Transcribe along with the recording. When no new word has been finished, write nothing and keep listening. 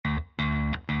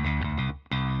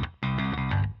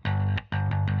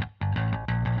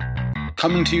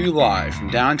Coming to you live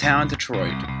from downtown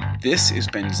Detroit, this is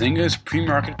Benzinga's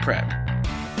PreMarket Prep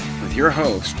with your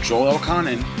host, Joel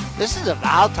Elconin. This is a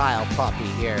volatile puppy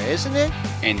here, isn't it?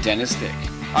 And Dennis Dick.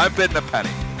 I'm bidding a penny.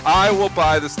 I will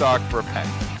buy the stock for a penny.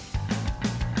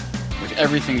 With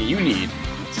everything you need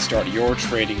to start your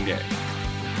trading day.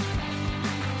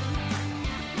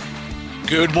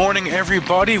 Good morning,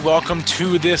 everybody. Welcome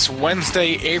to this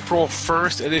Wednesday, April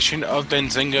 1st edition of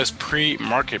Benzinga's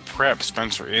Pre-Market Prep.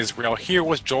 Spencer Israel here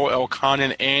with Joel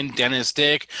Elconin and Dennis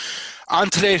Dick. On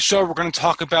today's show, we're going to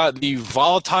talk about the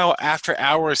volatile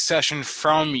after-hours session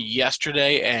from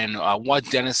yesterday and what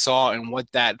Dennis saw and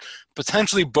what that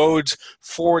potentially bodes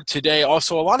for today.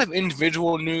 Also, a lot of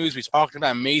individual news. We talked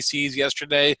about Macy's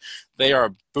yesterday. They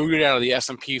are booted out of the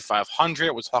S&P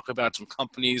 500. We'll talk about some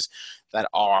companies that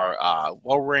are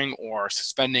lowering or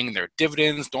suspending their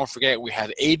dividends. Don't forget, we have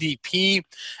ADP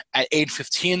at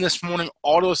 8:15 this morning.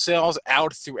 Auto sales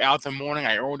out throughout the morning.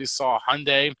 I already saw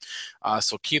Hyundai,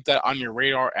 so keep that on your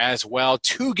radar as well.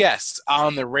 Two guests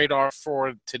on the radar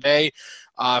for today.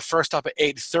 First up at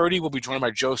 8:30, we'll be joined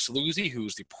by Joe Saluzzi,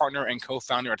 who's the partner and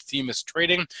co-founder at Themis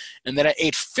Trading. And then at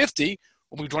 8:50,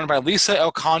 we'll be joined by Lisa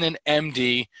Elconin,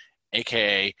 MD,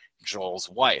 a.k.a. Joel's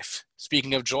wife.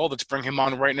 Speaking of Joel, let's bring him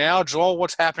on right now. Joel,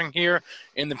 what's happening here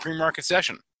in the pre-market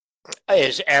session?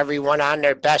 Is everyone on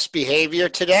their best behavior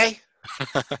today?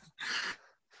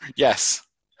 Yes.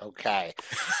 Okay.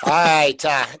 All right.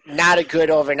 Not a good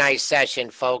overnight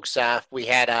session, folks. We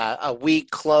had a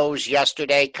weak close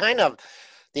yesterday, kind of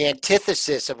the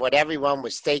antithesis of what everyone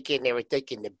was thinking. They were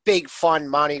thinking the big fun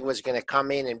money was going to come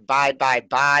in and buy.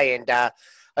 And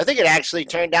I think it actually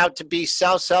turned out to be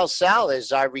sell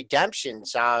as our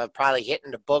redemptions probably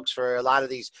hitting the books for a lot of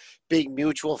these big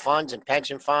mutual funds and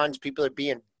pension funds. People are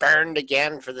being burned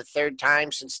again for the third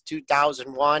time since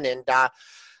 2001. And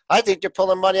I think they're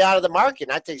pulling money out of the market.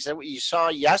 And I think that's what you saw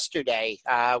yesterday.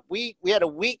 We had a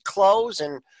weak close,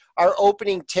 and our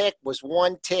opening tick was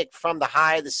one tick from the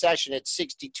high of the session at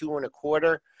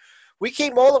 62.25. We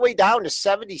came all the way down to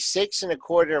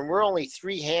 76.25, and we're only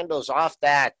three handles off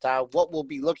that. What we'll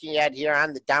be looking at here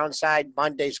on the downside,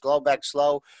 Monday's Globex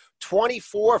low,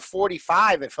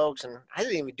 24.45, and folks, and I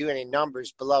didn't even do any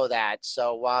numbers below that,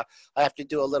 so I have to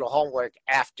do a little homework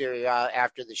after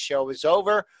the show is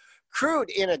over.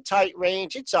 Crude in a tight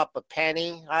range. It's up a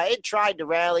penny. It tried to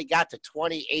rally, got to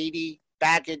 20.80,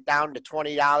 back it down to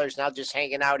 $20, now just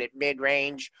hanging out at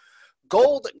mid-range.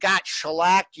 Gold got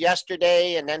shellacked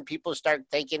yesterday, and then people start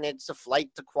thinking it's a flight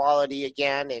to quality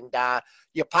again, and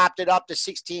you popped it up to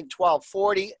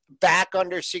 1612.40, back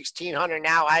under 1600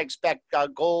 now. I expect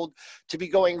gold to be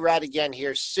going red again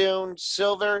here soon.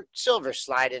 Silver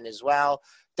sliding as well,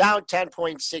 down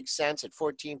 10.6 cents at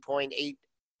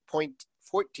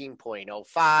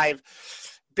 14.05.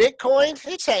 Bitcoin,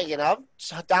 it's hanging up.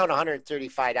 It's down $135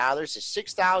 to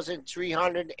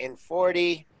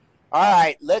 $6,340. All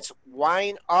right, let's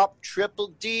wind up Triple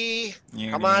D.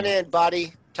 Come on in,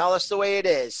 buddy. Tell us the way it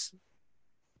is.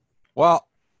 Well,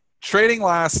 trading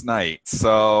last night.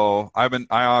 So I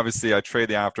trade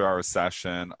the after hours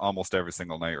session almost every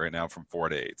single night right now from 4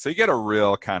 to 8. So you get a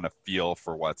real kind of feel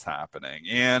for what's happening.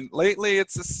 And lately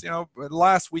it's just, the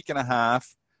last week and a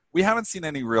half, we haven't seen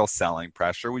any real selling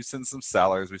pressure. We've seen some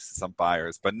sellers, we've seen some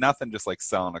buyers, but nothing just like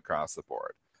selling across the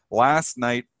board. Last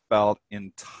night felt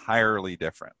entirely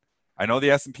different. I know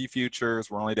the S&P futures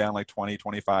were only down like 20,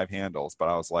 25 handles, but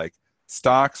I was like,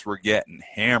 stocks were getting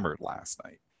hammered last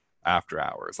night after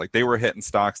hours. Like they were hitting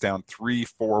stocks down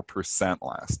 3-4%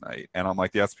 last night. And I'm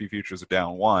like, the S&P futures are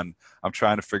down 1. I'm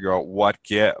trying to figure out what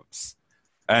gives.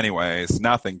 Anyways,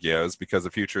 nothing gives because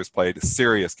the futures played a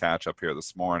serious catch up here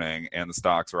this morning and the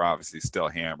stocks are obviously still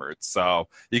hammered. So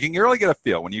you can really get a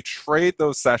feel when you trade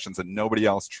those sessions and nobody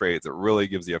else trades. It really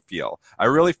gives you a feel. I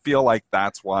really feel like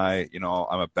that's why,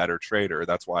 I'm a better trader.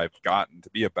 That's why I've gotten to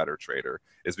be a better trader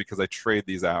is because I trade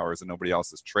these hours and nobody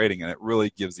else is trading, and it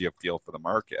really gives you a feel for the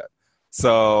market.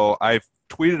 So I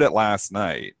tweeted it last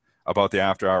night about the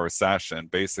after hours session,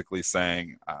 basically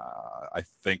saying I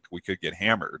think we could get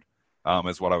hammered.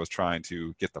 Is what I was trying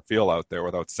to get the feel out there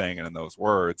without saying it in those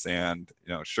words. And,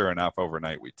 sure enough,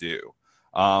 overnight we do.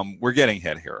 We're getting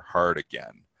hit here hard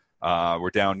again. We're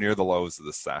down near the lows of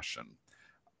the session.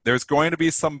 There's going to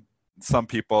be some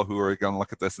people who are going to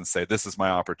look at this and say, this is my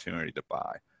opportunity to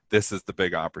buy. This is the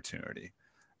big opportunity.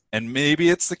 And maybe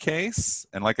it's the case.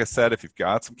 And like I said, if you've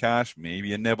got some cash, maybe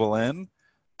you nibble in.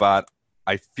 But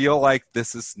I feel like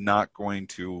this is not going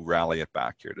to rally it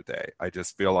back here today. I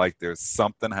just feel like there's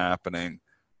something happening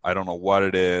I don't know what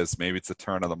it is. Maybe it's a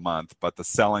turn of the month, but the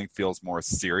selling feels more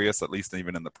serious, at least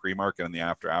even in the pre-market and the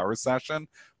after-hours session.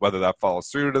 Whether that follows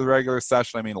through to the regular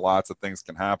session, I mean, lots of things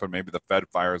can happen. Maybe the Fed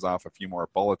fires off a few more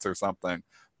bullets or something.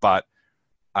 But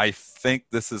I think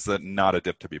this is not a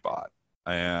dip to be bought.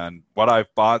 And what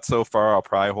I've bought so far, I'll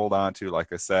probably hold on to.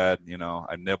 Like I said,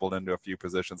 I nibbled into a few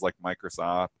positions like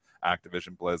Microsoft,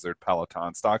 Activision, Blizzard,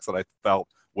 Peloton, stocks that I felt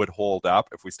would hold up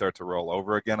if we start to roll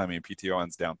over again. I mean,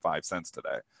 PTON's down 5 cents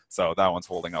today, so that one's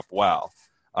holding up well.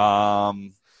 I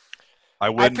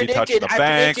wouldn't be touching the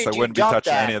banks. I wouldn't be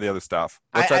touching any of the other stuff.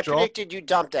 What's that, Joel? I predicted you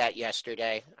dumped that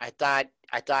yesterday. I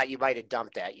thought you might have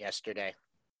dumped that yesterday.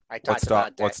 I talked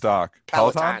about that. What stock?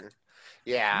 Peloton?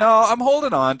 Yeah. No, I'm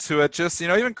holding on to it. Just,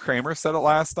 even Kramer said it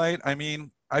last night. I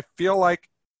mean, I feel like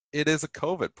it is a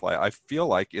COVID play. I feel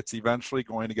like it's eventually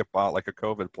going to get bought like a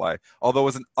COVID play. Although it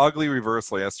was an ugly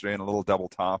reversal yesterday and a little double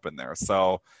top in there.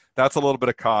 So that's a little bit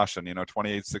of caution,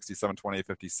 28.67,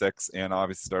 28.56, and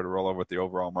obviously started to roll over with the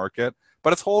overall market.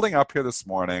 But it's holding up here this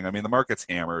morning. I mean, the market's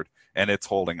hammered and it's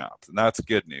holding up. And that's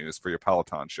good news for your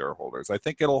Peloton shareholders. I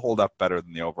think it'll hold up better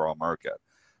than the overall market.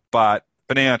 But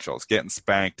financials getting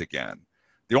spanked again.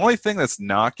 The only thing that's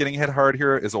not getting hit hard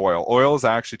here is oil. Oil is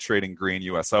actually trading green.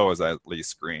 USO is at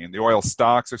least green. The oil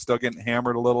stocks are still getting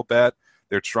hammered a little bit.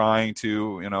 They're trying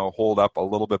to, hold up a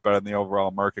little bit better than the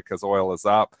overall market because oil is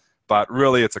up. But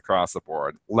really, it's across the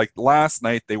board. Like last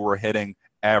night, they were hitting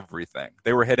everything.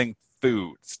 They were hitting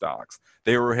food stocks.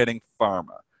 They were hitting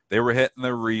pharma. They were hitting the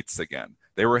REITs again.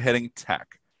 They were hitting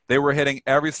tech. They were hitting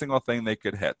every single thing they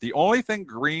could hit. The only thing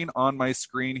green on my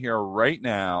screen here right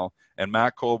now, and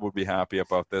Matt Kolb would be happy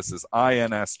about this, is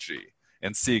INSG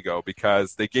and Seago,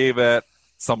 because they gave it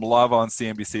some love on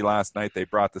CNBC last night. They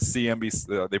brought the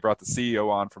CEO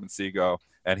on from Seago,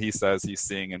 and he says he's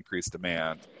seeing increased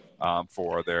demand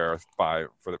for their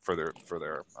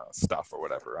stuff or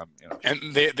whatever.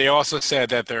 And they also said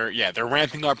that they're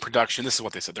ramping up production. This is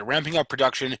what they said. They're ramping up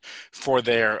production for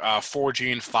their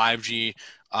 4G and 5G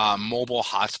mobile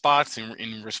hotspots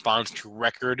in response to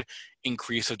record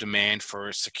increase of demand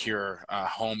for secure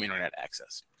home internet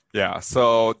access. Yeah,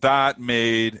 so that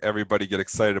made everybody get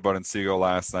excited about Inseego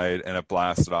last night, and it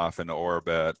blasted off into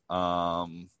orbit.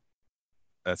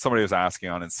 Somebody was asking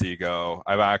on Inseego.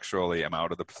 I actually am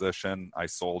out of the position. I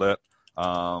sold it.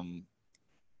 I'm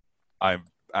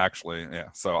actually, yeah.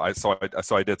 So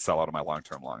I did sell out of my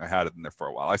long-term long. I had it in there for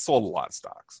a while. I sold a lot of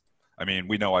stocks. I mean,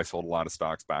 we know I sold a lot of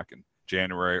stocks back in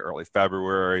January, early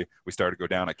February. We started to go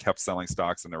down. I kept selling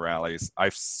stocks in the rallies.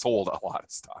 I've sold a lot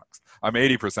of stocks. I'm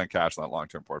 80% cash on that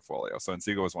long-term portfolio. So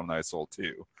Inseego was one that I sold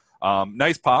too.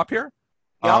 Nice pop here.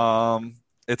 Yep.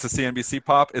 It's a CNBC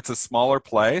pop. It's a smaller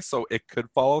play, so it could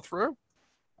follow through.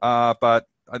 But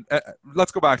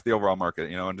let's go back to the overall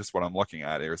market, and just what I'm looking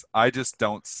at here is I just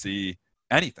don't see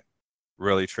anything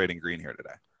really trading green here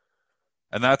today.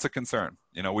 And that's a concern.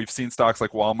 We've seen stocks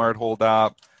like Walmart hold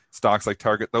up, stocks like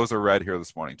Target. Those are red here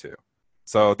this morning too.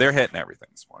 So they're hitting everything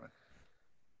this morning.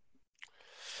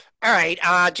 All right,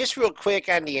 just real quick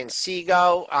on the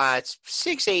Inseego, it's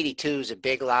 682 is a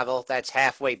big level. That's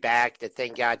halfway back. The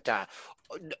thing got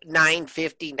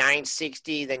 950,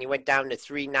 960, then you went down to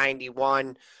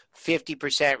 391,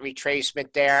 50%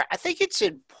 retracement there. I think it's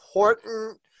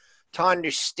important to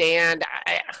understand.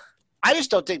 I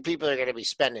just don't think people are going to be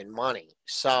spending money.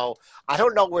 So I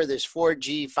don't know where this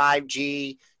 4G,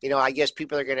 5G, I guess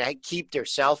people are going to keep their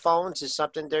cell phones is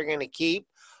something they're going to keep.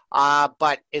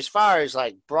 But as far as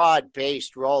like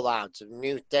broad-based rollouts of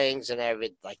new things and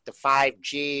everything, like the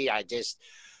 5G,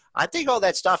 I think all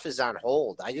that stuff is on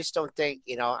hold. I just don't think,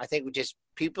 I think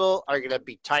people are going to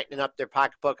be tightening up their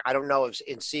pocketbook. I don't know if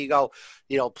Inseego,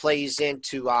 plays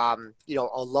into, a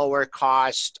lower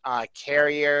cost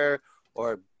carrier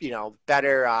or,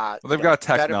 better. Well, they've got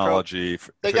technology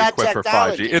equipped for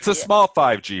 5G. It's a small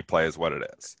 5G play is what it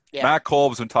is. Yeah. Matt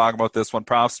Kolb's been talking about this one.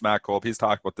 Props to Matt Kolb. He's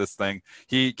talked about this thing.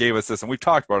 He gave us this, and we've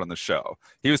talked about it on the show.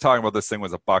 He was talking about this thing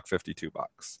was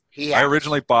 $1.52. I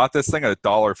originally bought this thing at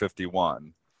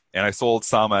 $1.51. And I sold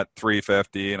some at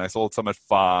 $3.50, and I sold some at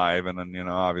 $5, and then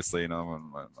obviously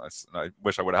I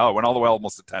wish I would have. It went all the way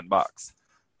almost to $10.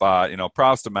 But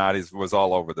props to Matt. He was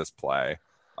all over this play.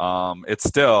 It's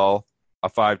still a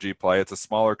 5G play. It's a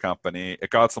smaller company. It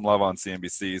got some love on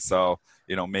CNBC, so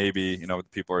maybe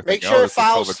people are thinking, this is a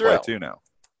COVID play too now.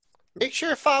 Make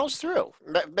sure it follows through.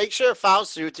 Make sure it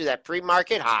follows through to that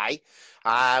pre-market high,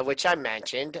 which I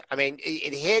mentioned. I mean,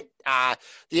 it hit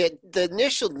the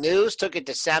initial news took it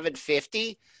to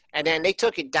 750, and then they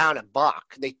took it down $1.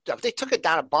 They took it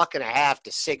down $1.50 to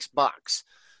 $6.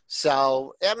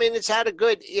 So, I mean, it's had a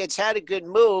good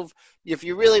move. If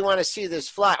you really want to see this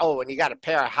fly, and you got a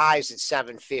pair of highs at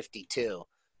 752,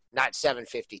 not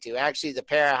 752. Actually, the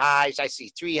pair of highs, I see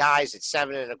 3 highs at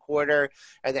 7.25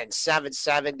 and then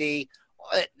 770.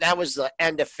 That was the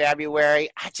end of February.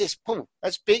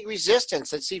 That's big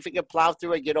resistance. Let's see if we can plow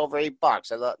through and get over $8.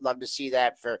 I'd love to see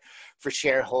that for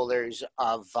shareholders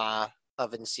of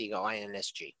Inseego,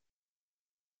 INSG.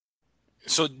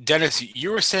 So, Dennis,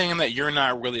 you were saying that you're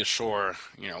not really sure,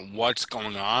 what's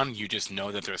going on. You just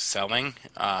know that they're selling,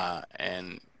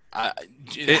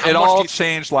 it all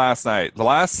changed last night. The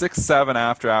last 6-7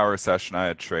 after-hour session I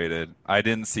had traded, I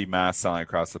didn't see mass selling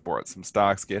across the board. Some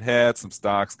stocks get hit, some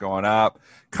stocks going up,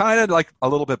 kind of like a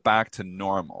little bit back to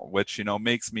normal, which made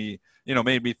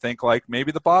me think like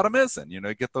maybe the bottom isn't.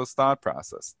 Get those thought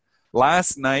process.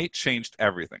 Last night changed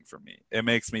everything for me. It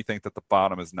makes me think that the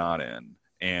bottom is not in,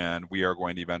 and we are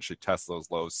going to eventually test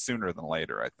those lows sooner than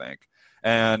later, I think.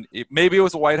 And maybe it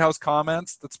was the White House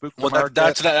comments that spooked the market.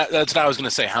 That's what I was going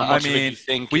to say. How much of it you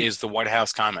think is the White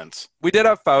House comments? We did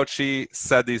have Fauci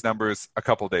said these numbers a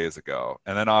couple days ago,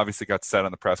 and then obviously got said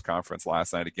on the press conference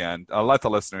last night again. I'll let the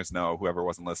listeners know, whoever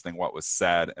wasn't listening, what was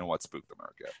said and what spooked the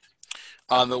market.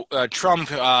 Trump,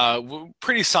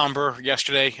 pretty somber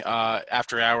yesterday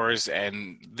after hours,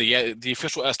 and the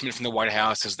official estimate from the White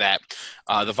House is that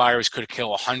the virus could kill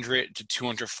 100 to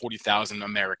 240,000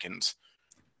 Americans.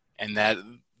 And that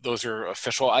those are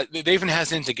official. They even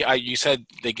hesitant to. You said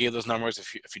they gave those numbers a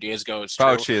few days ago. It's true.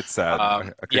 Fauci had said,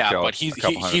 but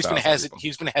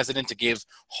he's been hesitant to give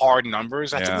hard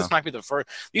numbers. I think this might be the first.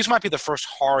 These might be the first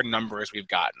hard numbers we've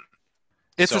gotten.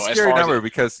 It's a scary number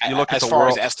because you look at the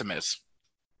world as estimates.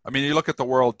 I mean, you look at the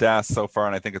world deaths so far,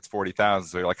 and I think it's 40,000.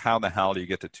 So you're like, how in the hell do you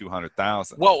get to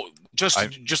 200,000? Well, just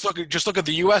look at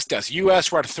the U.S. deaths.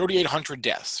 U.S. we're at 3,800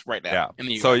 deaths right now in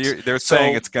the U.S. So they're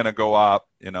saying it's going to go up.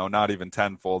 Not even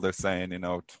tenfold. They're saying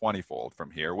 20-fold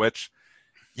from here, which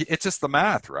it's just the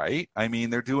math, right? I mean,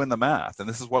 they're doing the math, and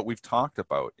this is what we've talked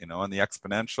about, in the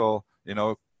exponential,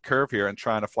 curve here, and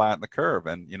trying to flatten the curve,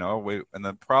 and and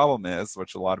the problem is,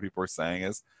 which a lot of people are saying,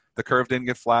 is the curve didn't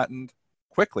get flattened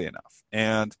quickly enough,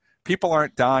 and people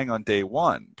aren't dying on day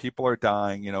one. People are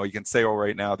dying, you can say,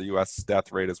 right now the U.S.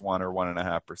 death rate is 1 or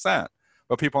 1.5%,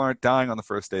 but people aren't dying on the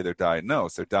first day they're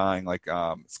diagnosed. They're dying, like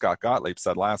Scott Gottlieb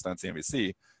said last night on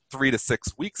CNBC, 3 to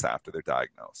 6 weeks after they're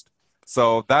diagnosed.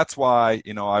 So that's why,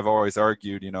 I've always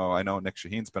argued, I know Nick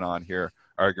Shaheen's been on here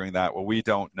arguing that, well, we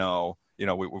don't know.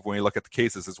 When we look at the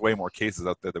cases, there's way more cases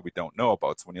out there that we don't know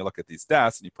about. So when you look at these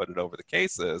deaths and you put it over the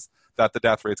cases, that the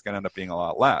death rate's going to end up being a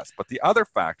lot less. But the other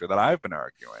factor that I've been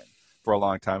arguing for a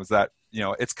long time is that,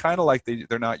 it's kind of like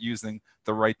they're not using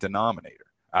the right denominator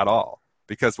at all.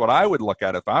 Because what I would look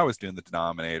at if I was doing the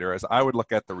denominator is I would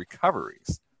look at the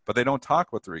recoveries. But they don't talk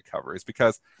about the recoveries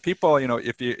because people,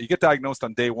 if you get diagnosed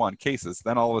on day one cases,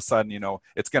 then all of a sudden,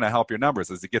 it's going to help your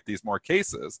numbers as you get these more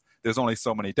cases. There's only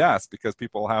so many deaths because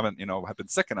people haven't, have been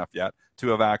sick enough yet to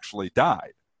have actually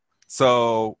died.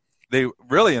 So they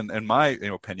really, in my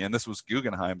opinion, this was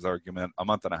Guggenheim's argument a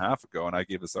month and a half ago, and I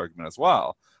gave this argument as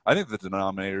well. I think the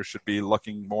denominator should be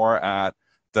looking more at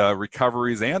the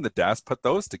recoveries and the deaths, put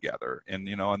those together, and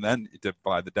and then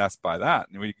divide the deaths by that,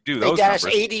 and we do those numbers.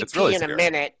 ADP it's really in a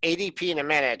minute. ADP in a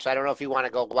minute. So I don't know if you want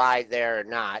to go wide there or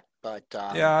not, but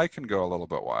yeah, I can go a little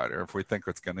bit wider if we think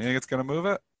it's going to move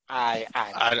it. I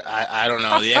don't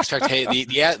know.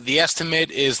 The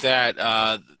estimate is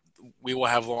that we will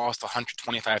have lost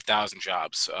 125,000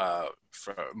 jobs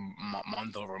for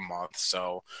month over month.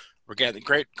 So we're getting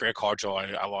great call, Joel.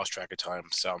 I lost track of time.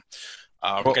 So.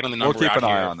 We're getting the number we'll keep an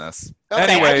eye here. on this. Okay,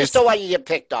 anyways, I just don't want you to get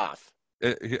picked off.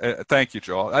 Thank you,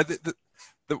 Joel.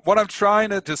 The point I'm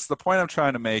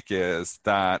trying to make is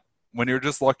that when you're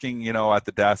just looking, at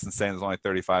the deaths and saying there's only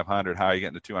 3,500, how are you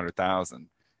getting to 200,000?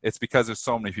 It's because there's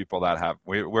so many people that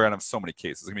we're going to have so many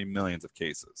cases. There's going to be millions of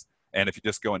cases. And if you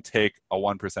just go and take a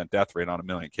 1% death rate on a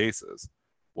million cases,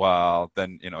 well,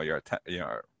 then, you're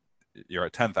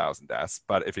at 10,000 deaths.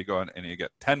 But if you go and you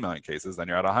get 10 million cases, then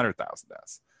you're at 100,000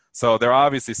 deaths. So they're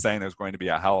obviously saying there's going to be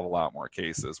a hell of a lot more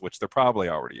cases, which there probably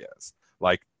already is.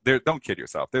 Like, don't kid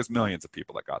yourself. There's millions of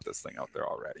people that got this thing out there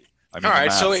already. I mean, all right,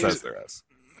 the math says there is.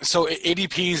 So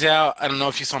ADP's out. I don't know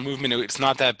if you saw movement. It's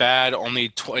not that bad. Only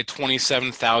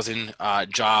 27,000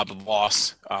 job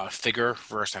loss figure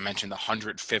versus I mentioned the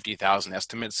 150,000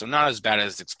 estimates. So not as bad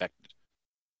as expected.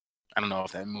 I don't know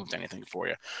if that moved anything for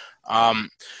you.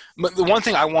 But the one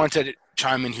thing I wanted to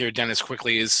chime in here, Dennis,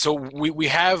 quickly is so we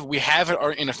have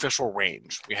it in official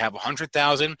range. We have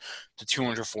 100,000 to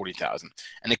 240,000,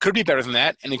 and it could be better than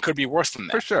that, and it could be worse than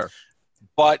that. For sure.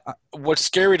 But what's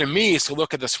scary to me is to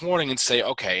look at this morning and say,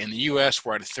 okay, in the U.S.,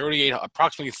 we're at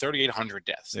approximately 3,800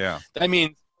 deaths. Yeah. That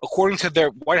means, according to their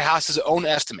White House's own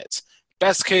estimates,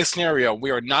 best case scenario,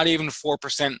 we are not even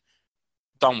 4%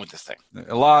 done with this thing.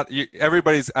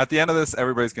 Everybody's at the end of this,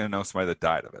 everybody's going to know somebody that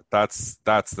died of it. That's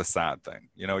the sad thing.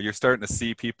 You're starting to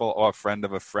see people, a friend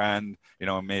of a friend,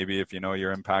 maybe if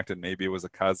you're impacted, maybe it was a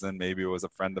cousin, maybe it was a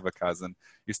friend of a cousin.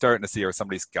 You're starting to see, or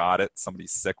somebody's got it,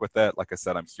 somebody's sick with it. Like I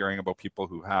said, I'm hearing about people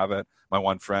who have it. My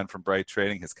one friend from Bright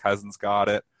Trading, his cousin's got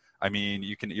it. I mean,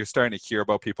 you're starting to hear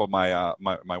about people. My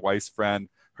wife's friend,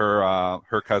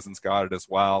 her cousin's got it as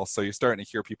well. So you're starting to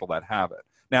hear people that have it.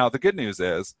 Now, the good news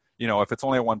is, if it's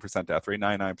only a 1% death rate,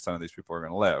 99% of these people are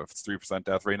going to live. If it's 3%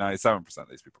 death rate, 97% of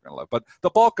these people are going to live. But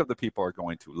the bulk of the people are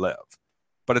going to live.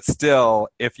 But it's still,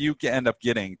 if you end up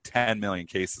getting 10 million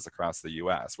cases across the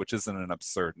U.S., which isn't an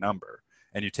absurd number,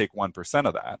 and you take 1%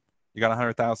 of that, you got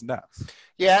 100,000 deaths.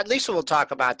 Yeah, Lisa will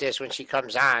talk about this when she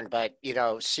comes on, but,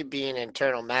 she being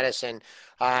internal medicine,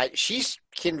 she's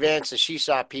convinced that she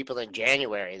saw people in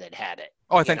January that had it.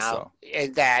 Oh, I think so.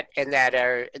 And that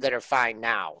are fine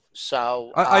now.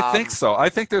 So I think so. I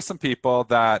think there's some people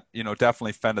that,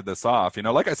 definitely fended this off.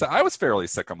 Like I said, I was fairly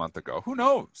sick a month ago. Who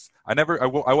knows? I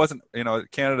wasn't,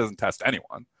 Canada doesn't test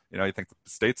anyone. You think the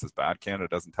States is bad. Canada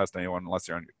doesn't test anyone unless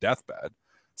you're on your deathbed.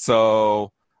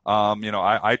 So,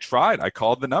 I tried. I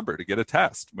called the number to get a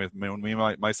test with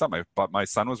my son. My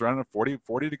son was running a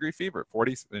 40 degree fever,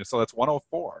 40. So that's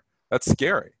 104. That's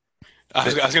scary. I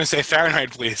was going to say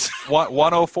Fahrenheit, please.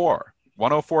 104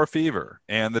 fever.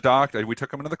 And the doctor, we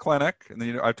took him into the clinic. And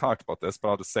I've talked about this, but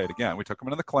I'll just say it again. We took him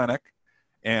into the clinic,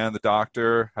 and the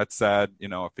doctor had said,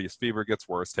 if his fever gets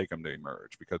worse, take him to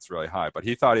emerge because it's really high. But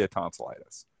he thought he had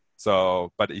tonsillitis.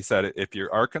 So, but he said, if you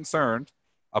are concerned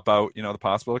about, the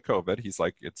possibility of COVID, he's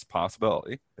like, it's a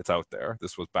possibility. It's out there.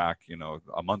 This was back,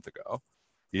 a month ago.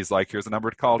 He's like, here's a number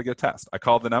to call to get a test. I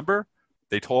called the number.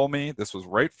 They told me, this was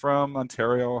right from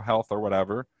Ontario Health or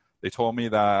whatever. They told me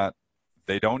that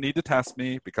they don't need to test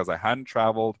me because I hadn't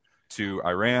traveled to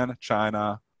Iran,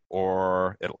 China,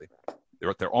 or Italy.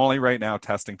 They're only right now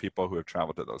testing people who have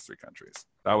traveled to those three countries.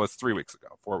 That was 4 weeks ago.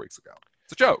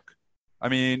 It's a joke. I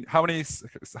mean, how many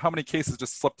cases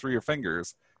just slip through your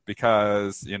fingers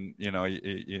because you've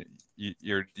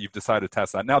decided to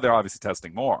test that? Now they're obviously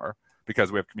testing more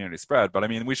because we have community spread. But I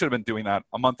mean, we should have been doing that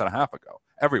a month and a half ago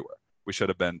everywhere. We should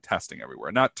have been testing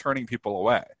everywhere, not turning people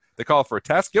away. They call for a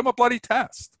test, give them a bloody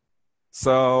test.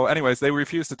 So anyways, they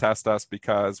refused to test us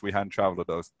because we hadn't traveled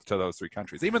to those three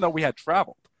countries, even though we had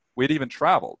traveled. We had even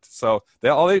traveled. So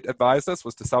all they advised us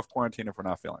was to self-quarantine if we're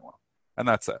not feeling well. And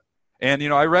that's it. And,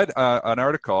 I read an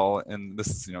article, and this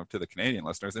is, to the Canadian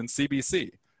listeners, in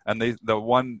CBC. And the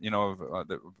one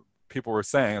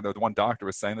doctor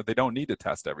was saying that they don't need to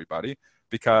test everybody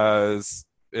because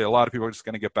a lot of people are just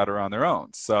going to get better on their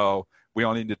own. So we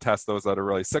only need to test those that are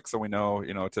really sick so we know,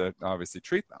 to obviously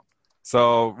treat them.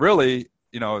 So really,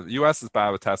 the U.S. is bad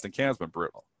with testing. Canada's been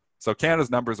brutal. So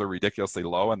Canada's numbers are ridiculously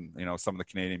low, and, some of the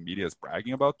Canadian media is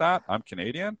bragging about that. I'm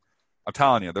Canadian. I'm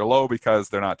telling you, they're low because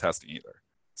they're not testing either.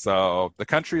 So the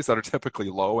countries that are typically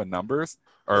low in numbers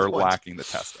are lacking the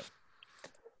testing.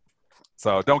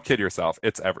 So don't kid yourself.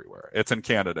 It's everywhere. It's in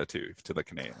Canada, too, to the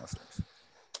Canadian listeners.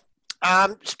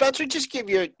 Spencer, just give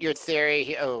your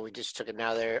theory. Oh, we just took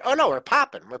another. Oh no, we're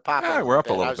popping. Yeah, we're up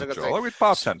a little bit, Joel. We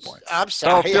popped 10 points. I'm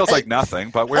sorry. Well, it feels like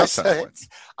nothing, but we're up 10 points.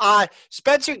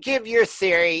 Spencer, give your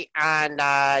theory on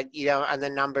on the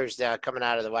numbers coming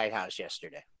out of the White House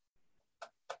yesterday.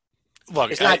 Look,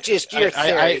 it's not just your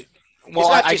theory.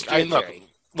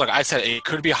 Look, I said it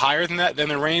could be higher than that. Than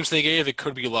the range they gave, it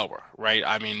could be lower, right?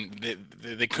 I mean,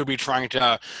 they could be trying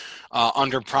to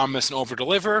under-promise and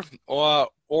over-deliver, or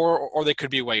they could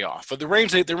be way off. But the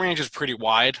range is pretty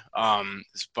wide.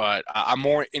 But I'm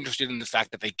more interested in the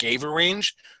fact that they gave a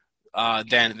range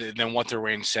than what their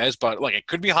range says. But look, it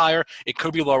could be higher, it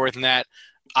could be lower than that.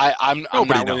 I'm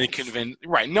not really convinced.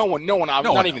 Right? No one.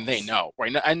 Not even they know.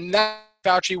 Right? And that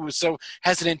Fauci was so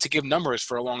hesitant to give numbers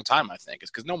for a long time, I think,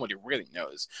 is because nobody really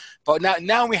knows. But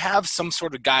now we have some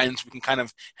sort of guidance we can kind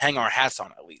of hang our hats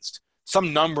on, at least.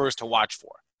 Some numbers to watch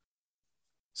for.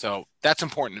 So that's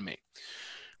important to me.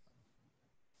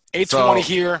 8:20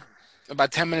 here,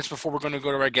 about 10 minutes before we're going to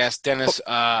go to our guest. Dennis,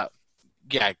 I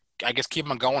guess keep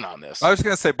on going on this. I was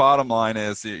going to say bottom line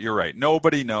is you're right.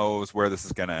 Nobody knows where this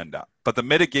is going to end up. But the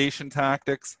mitigation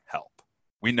tactics help.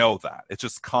 We know that. It's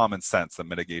just common sense that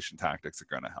mitigation tactics are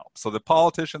going to help. So the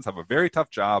politicians have a very tough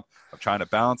job of trying to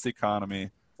balance the economy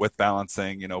with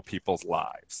balancing, people's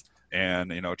lives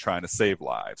and, trying to save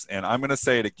lives. And I'm going to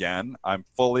say it again. I'm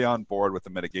fully on board with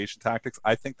the mitigation tactics.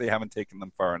 I think they haven't taken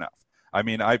them far enough. I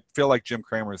mean, I feel like Jim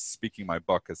Cramer is speaking my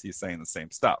book because he's saying the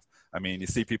same stuff. I mean, you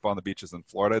see people on the beaches in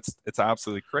Florida. It's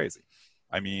absolutely crazy.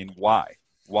 I mean, why?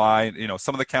 Why?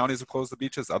 Some of the counties have closed the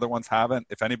beaches. Other ones haven't.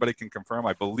 If anybody can confirm,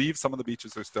 I believe some of the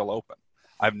beaches are still open.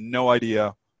 I have no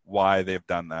idea why they've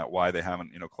done that, why they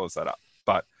haven't, closed that up.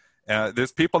 But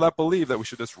there's people that believe that we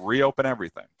should just reopen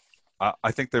everything.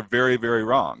 I think they're very, very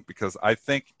wrong because I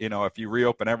think, if you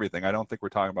reopen everything, I don't think we're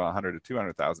talking about 100 to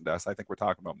 200,000 deaths. I think we're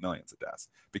talking about millions of deaths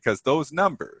because those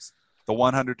numbers, the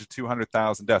 100 to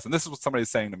 200,000 deaths, and this is what somebody's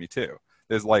saying to me too,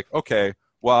 is like, okay,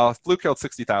 well, flu killed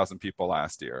 60,000 people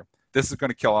last year. This is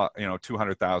going to kill,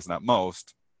 200,000 at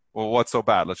most. Well, what's so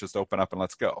bad? Let's just open up and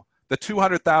let's go. The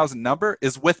 200,000 number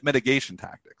is with mitigation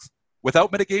tactics.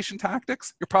 Without mitigation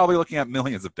tactics, you're probably looking at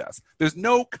millions of deaths. There's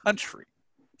no country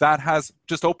that has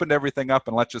just opened everything up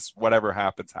and let just whatever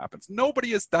happens. Nobody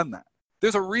has done that.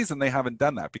 There's a reason they haven't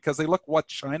done that because they look what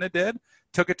China did,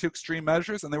 took it to extreme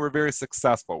measures, and they were very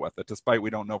successful with it, despite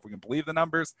we don't know if we can believe the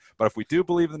numbers. But if we do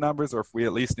believe the numbers, or if we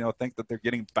at least think that they're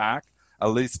getting back, at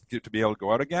least to be able to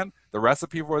go out again, the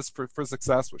recipe for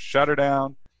success was shut her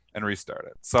down and restart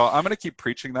it. So I'm going to keep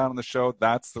preaching that on the show.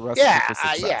 That's the recipe for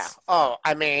success. Yeah. Oh,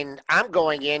 I mean, I'm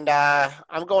going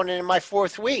into my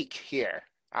fourth week here.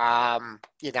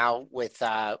 With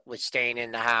staying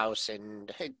in the house and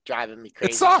driving me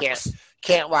crazy. It sucks.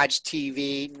 Can't watch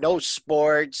TV, no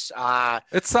sports.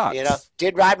 It sucks.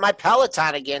 Did ride my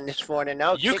Peloton again this morning.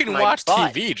 No, you can watch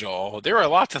TV, Joel. There are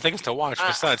lots of things to watch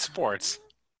besides sports.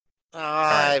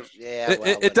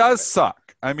 It does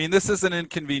suck. I mean, this is an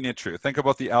inconvenient truth. Think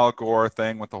about the Al Gore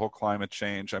thing with the whole climate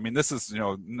change. I mean, this is,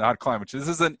 not climate change.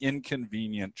 This is an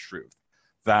inconvenient truth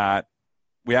that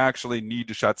we actually need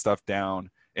to shut stuff down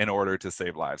in order to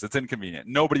save lives. It's inconvenient.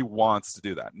 Nobody wants to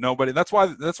do that. Nobody. That's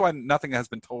why nothing has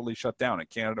been totally shut down in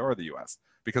Canada or the U.S.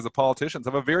 because the politicians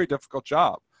have a very difficult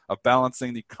job of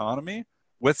balancing the economy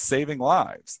with saving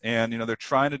lives. And, they're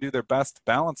trying to do their best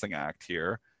balancing act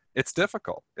here. It's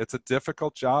difficult. It's a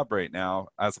difficult job right now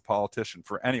as a politician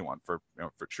for anyone, for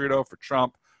Trudeau, for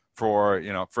Trump, for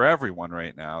everyone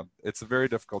right now. It's a very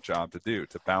difficult job to do,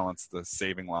 to balance the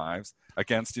saving lives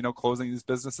against, closing these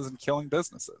businesses and killing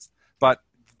businesses. But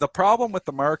the problem with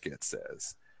the markets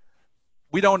is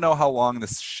we don't know how long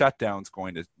this shutdown is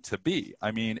going to be.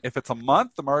 I mean, if it's a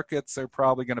month, the markets are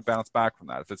probably going to bounce back from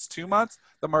that. If it's 2 months,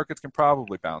 the markets can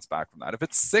probably bounce back from that. If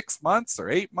it's 6 months or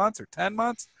 8 months or 10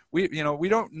 months, we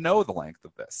don't know the length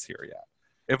of this here yet.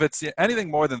 If it's anything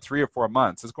more than 3 or 4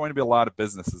 months, there's going to be a lot of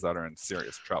businesses that are in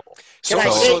serious trouble.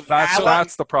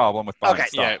 That's the problem with buying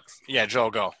stocks. Yeah,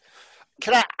 Joel, go.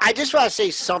 I just want to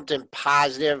say something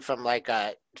positive from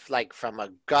from a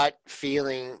gut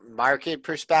feeling market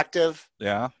perspective.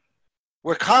 Yeah.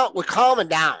 We're calming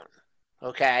down.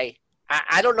 Okay.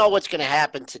 I don't know what's going to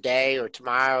happen today or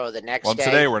tomorrow or the next day. Well,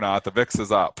 today we're not. The VIX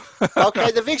is up.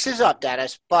 Okay, the VIX is up,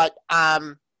 Dennis. But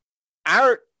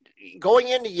our going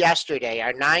into yesterday,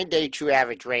 our 9-day true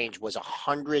average range was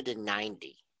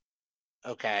 190.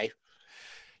 Okay.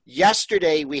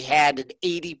 Yesterday we had an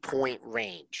 80-point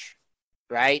range,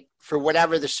 right? For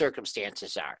whatever the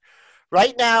circumstances are.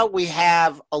 Right now we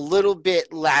have a little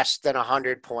bit less than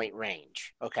 100-point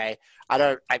range. Okay.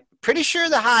 I'm pretty sure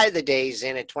the high of the day is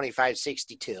in at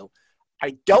 25.62.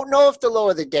 I don't know if the low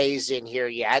of the day is in here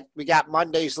yet. We got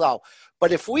Monday's low.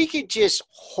 But if we could just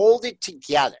hold it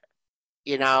together,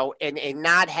 and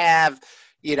not have,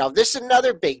 this is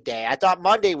another big day. I thought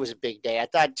Monday was a big day. I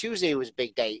thought Tuesday was a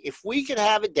big day. If we could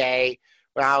have a day,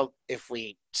 well, if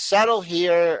we settle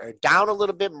here or down a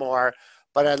little bit more,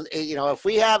 but, if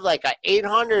we have like a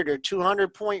 800 or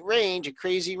 200 point range, a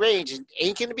crazy range, it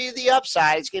ain't going to be the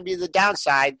upside. It's going to be the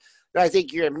downside. But I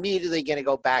think you're immediately going to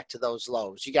go back to those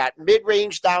lows. You got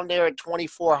mid-range down there at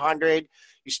 2,400.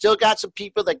 You still got some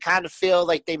people that kind of feel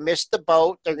like they missed the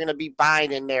boat. They're going to be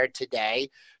buying in there today.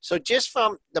 So just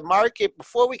from the market,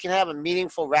 before we can have a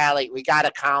meaningful rally, we got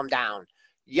to calm down.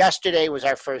 Yesterday was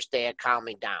our first day of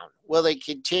calming down. Will it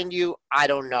continue? I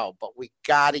don't know. But we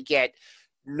got to get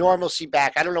normalcy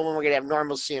back. I don't know when we're going to have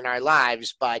normalcy in our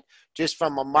lives, but just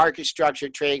from a market structure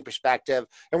trading perspective,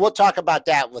 and we'll talk about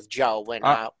that with Joe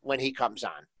when he comes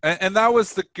on. And that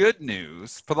was the good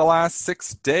news for the last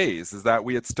 6 days, is that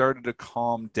we had started to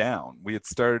calm down. We had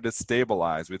started to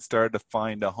stabilize. We had started to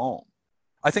find a home.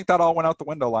 I think that all went out the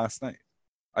window last night.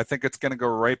 I think it's going to go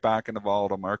right back into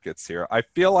volatile markets here. I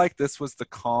feel like this was the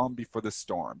calm before the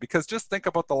storm, because just think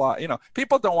about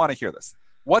people don't want to hear this.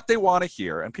 What they want to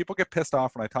hear, and people get pissed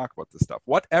off when I talk about this stuff,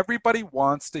 what everybody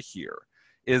wants to hear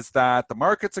is that the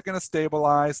markets are going to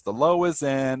stabilize, the low is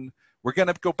in, we're going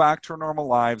to go back to our normal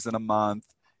lives in a month,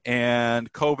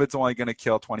 and COVID's only going to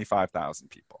kill 25,000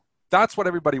 people. That's what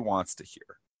everybody wants to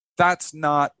hear. That's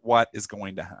not what is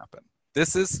going to happen.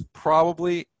 This is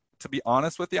probably, to be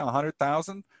honest with you,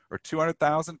 100,000 or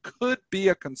 200,000 could be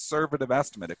a conservative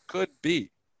estimate. It could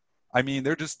be. I mean,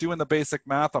 they're just doing the basic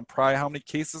math on probably how many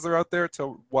cases are out there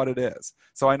to what it is.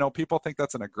 So I know people think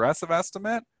that's an aggressive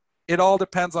estimate. It all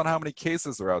depends on how many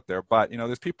cases are out there. But,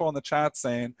 there's people in the chat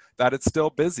saying that it's still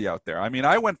busy out there. I mean,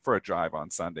 I went for a drive on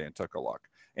Sunday and took a look.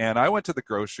 And I went to the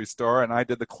grocery store and I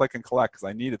did the click and collect because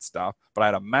I needed stuff. But I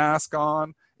had a mask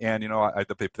on and,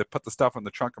 they put the stuff in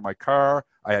the trunk of my car.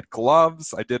 I had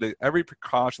gloves. I did every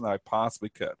precaution that I possibly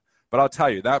could. But I'll tell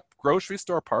you, that grocery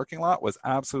store parking lot was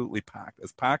absolutely packed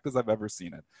as I've ever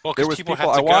seen it. Well, there was people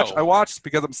have to I go. watched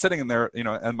because I'm sitting in there,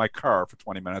 in my car for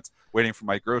 20 minutes waiting for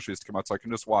my groceries to come out so I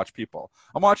can just watch people.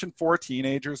 I'm watching 4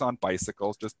 teenagers on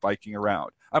bicycles just biking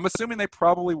around. I'm assuming they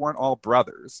probably weren't all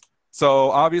brothers. So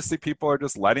obviously people are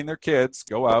just letting their kids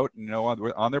go out,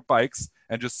 on their bikes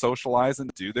and just socialize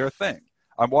and do their thing.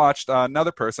 I watched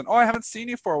another person. Oh, I haven't seen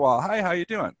you for a while. Hi, how you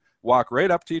doing? Walk right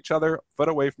up to each other, foot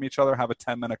away from each other, have a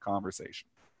 10-minute conversation.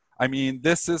 I mean,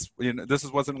 this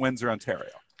was in Windsor, Ontario.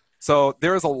 So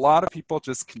there's a lot of people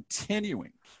just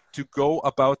continuing to go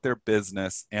about their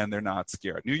business and they're not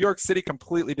scared. New York City,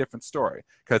 completely different story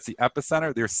because the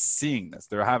epicenter, they're seeing this.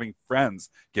 They're having friends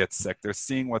get sick. They're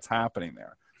seeing what's happening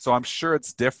there. So I'm sure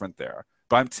it's different there.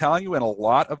 But I'm telling you, in a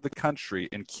lot of the country,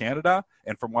 in Canada,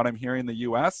 and from what I'm hearing in the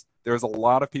U.S., there's a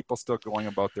lot of people still going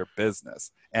about their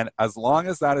business. And as long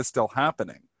as that is still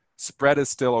happening, spread is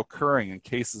still occurring and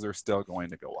cases are still going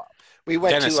to go up. We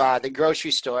went to the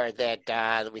grocery store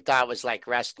that we thought was like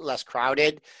less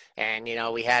crowded. And,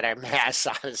 we had our masks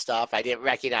on and stuff. I didn't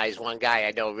recognize one guy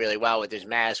I know really well with his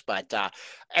mask. But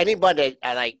anybody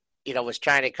was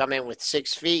trying to come in with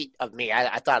 6 feet of me,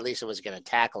 I thought Lisa was going to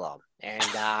tackle him. And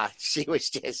she was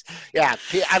just,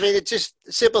 it's just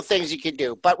simple things you can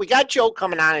do. But we got Joe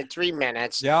coming on in 3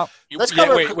 minutes. Yeah.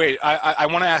 Wait. I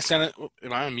want to ask Dennis.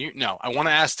 Am I on mute? No. I want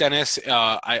to ask Dennis.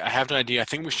 I have an idea. I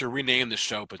think we should rename the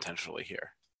show potentially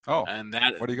here. Oh. And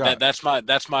what do you got? That's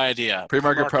my idea.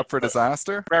 PreMarket Prep for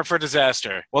Disaster? Prep for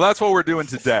Disaster. Well, that's what we're doing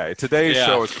today. Today's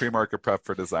show is PreMarket Prep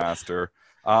for Disaster.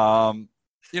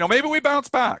 Maybe we bounce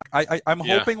back. I'm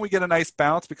hoping we get a nice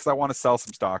bounce because I want to sell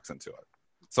some stocks into it.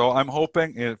 So I'm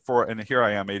hoping and here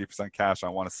I am, 80% cash. I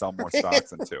want to sell more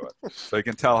stocks into it. So you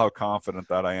can tell how confident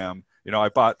that I am. I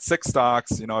bought 6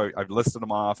 stocks. I've listed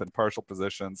them off in partial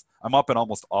positions. I'm up in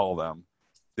almost all of them.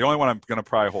 The only one I'm going to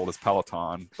probably hold is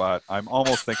Peloton, but I'm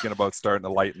almost thinking about starting to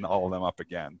lighten all of them up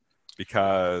again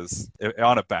because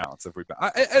on a bounce,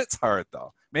 it's hard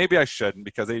though. Maybe I shouldn't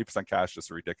because 80% cash is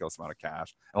just a ridiculous amount of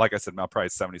cash. And like I said, my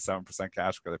price 77%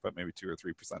 cash because I put maybe 2 or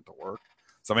 3% to work.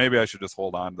 So maybe I should just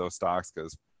hold on to those stocks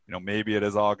because, maybe it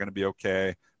is all going to be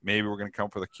okay. Maybe we're going to come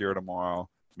up with a cure tomorrow.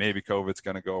 Maybe COVID's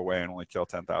going to go away and only kill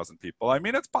 10,000 people. I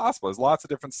mean, it's possible. There's lots of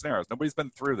different scenarios. Nobody's been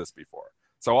through this before.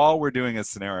 So all we're doing is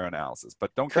scenario analysis.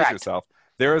 But don't kid yourself.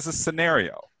 There is a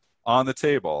scenario on the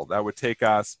table that would take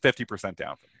us 50%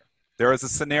 down from here. There is a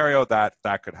scenario that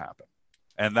could happen.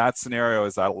 And that scenario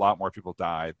is that a lot more people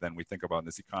die than we think about, and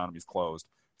this economy's closed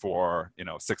for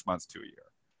 6 months to a year.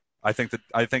 I think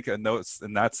in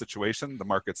that situation,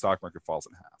 the stock market falls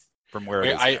in half from where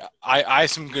it is. I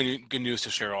have some good news to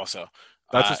share also.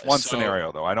 That's just one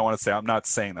scenario, though. I don't want to say, I'm not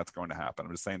saying that's going to happen.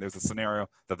 I'm just saying there's a scenario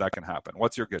that can happen.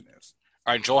 What's your good news?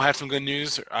 All right, Joel had some good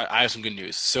news. I have some good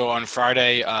news. So on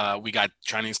Friday, we got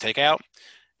Chinese takeout,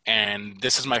 and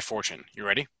this is my fortune. You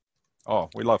ready?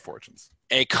 Oh, we love fortunes.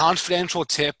 A confidential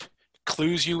tip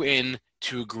clues you in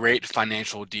to a great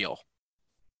financial deal.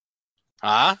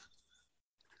 Huh?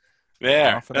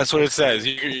 There, that's what it says.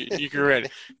 You can read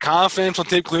it. Confidential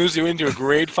tip clues you into a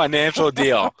great financial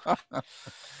deal.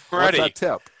 Ready? What's that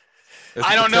tip?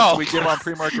 I don't know. We give on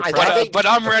PreMarket Prep, but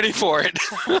I'm ready for it.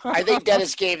 I think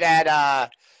Dennis gave that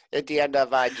at the end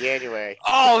of January.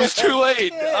 Oh, it's too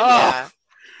late. Yeah.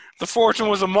 The fortune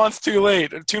was a month too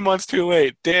late, 2 months too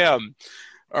late. Damn.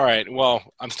 All right. Well,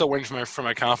 I'm still waiting for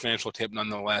my confidential tip,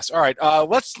 nonetheless. All right.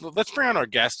 Let's bring on our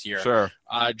guest here. Sure.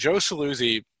 Joe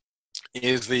Saluzzi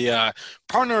is the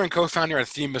partner and co-founder at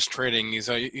Themis Trading.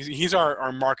 He's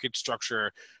our market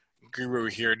structure guru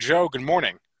here. Joe, good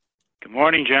morning. Good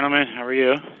morning, gentlemen. How are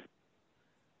you?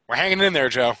 We're hanging in there,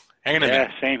 Joe. Hanging in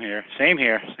there. Yeah, same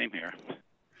here.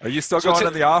 Are you still going to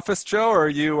the office, Joe, or are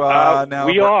you now?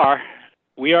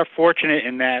 We are fortunate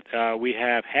in that we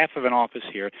have half of an office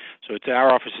here. So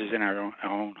our office is in our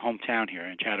own hometown here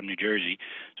in Chatham, New Jersey.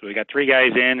 So we got 3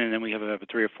 guys in, and then we have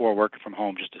 3 or 4 working from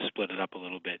home just to split it up a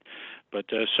little bit. But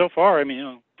so far,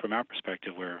 from our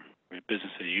perspective, we're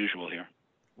business as usual here.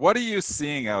 What are you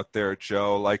seeing out there,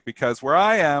 Joe? Like, because where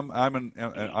I am,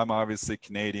 I'm obviously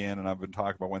Canadian, and I've been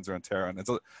talking about Windsor, Ontario,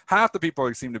 and half the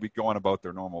people seem to be going about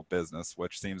their normal business,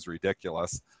 which seems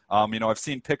ridiculous. I've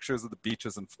seen pictures of the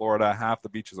beaches in Florida. Half the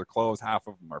beaches are closed, half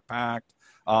of them are packed.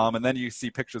 And then you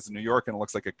see pictures of New York, and it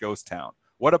looks like a ghost town.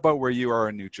 What about where you are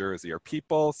in New Jersey?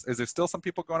 Is there still some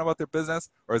people going about their business,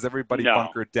 or is everybody No.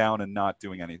 bunkered down and not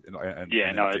doing anything? I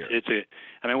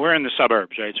mean, we're in the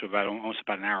suburbs, right? So almost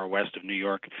about an hour west of New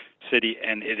York City,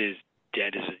 and it is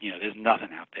dead. There's nothing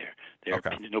out there.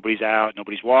 Okay. Nobody's out,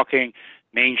 nobody's walking.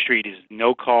 Main Street is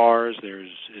no cars.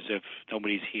 There's as if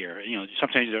nobody's here.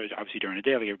 Sometimes obviously during the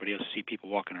day, like everybody else, see people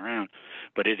walking around,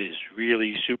 but it is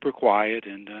really super quiet,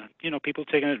 and people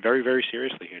taking it very, very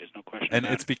seriously here. There's no question. And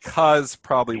it's because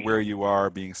probably where you are,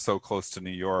 being so close to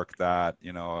New York, that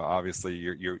obviously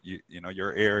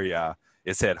your area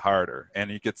is hit harder,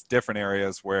 and it gets different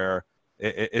areas where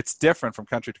it's different from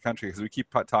country to country, because we keep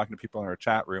talking to people in our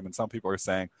chat room, and some people are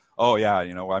saying, oh yeah,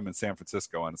 I'm in San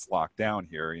Francisco and it's locked down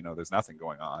here, there's nothing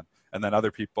going on. And then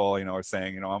other people, are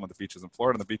saying, I'm at the beaches in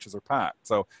Florida and the beaches are packed.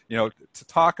 So, to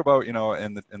talk about,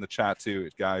 in the chat too,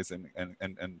 guys and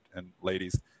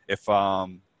ladies, if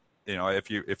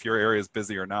your area is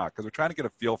busy or not, because we're trying to get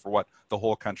a feel for what the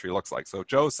whole country looks like. So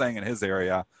Joe's saying in his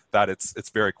area that it's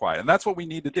very quiet, and that's what we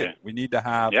need to do. Yeah. We need to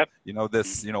have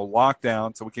this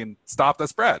lockdown so we can stop the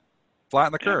spread,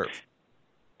 flatten the curve.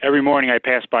 Every morning I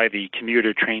pass by the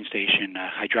commuter train station.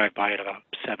 I drive by at about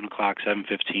 7 o'clock,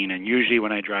 7:15, and usually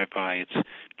when I drive by, it's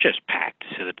just packed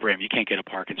to the brim. You can't get a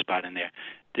parking spot in there.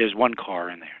 There's one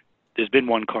car in there. There's been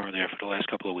one car there for the last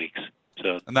couple of weeks.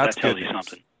 So that tells you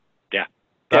something. Yeah.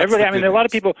 Everybody. I mean, there are a lot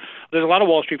of people. There's a lot of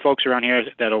Wall Street folks around here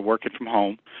that are working from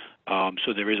home.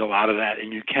 So there is a lot of that,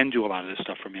 and you can do a lot of this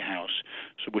stuff from your house,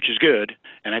 which is good.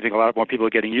 And I think a lot more people are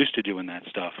getting used to doing that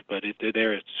stuff. But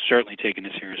they're certainly taking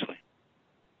it seriously.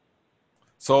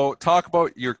 So talk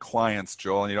about your clients,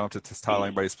 Joel, and you don't have to tell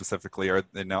anybody specifically.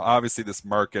 Now, obviously, this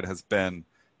market has been,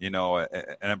 an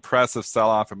impressive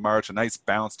sell-off in March, a nice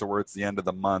bounce towards the end of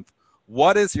the month.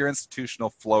 What is your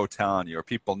institutional flow telling you? Are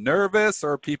people nervous,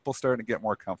 or are people starting to get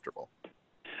more comfortable?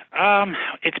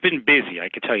 It's been busy, I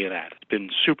can tell you that. It's been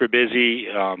super busy,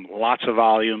 lots of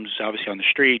volumes, obviously on the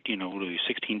street,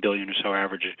 16 billion or so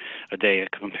average a day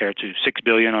compared to 6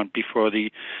 billion before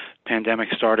the pandemic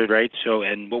started, right? So,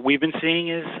 and what we've been seeing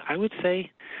is, I would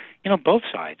say, both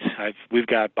sides. We've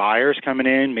got buyers coming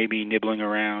in, maybe nibbling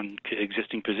around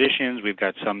existing positions. We've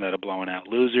got some that are blowing out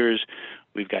losers.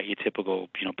 We've got your typical,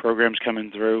 programs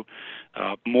coming through.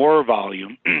 More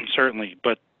volume, certainly,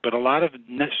 but a lot of,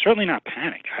 certainly not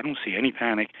panic. I don't see any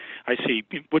panic. I see,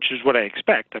 which is what I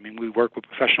expect. I mean, we work with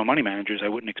professional money managers. I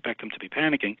wouldn't expect them to be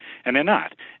panicking, and they're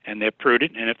not. And they're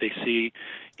prudent, and if they see,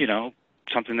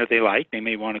 something that they like, they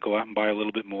may want to go out and buy a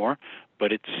little bit more.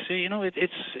 But it's,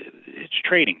 it's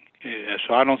trading.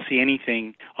 So I don't see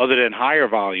anything other than higher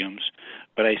volumes,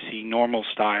 but I see normal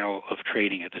style of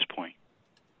trading at this point.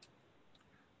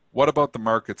 What about the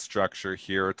market structure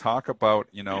here? Talk about,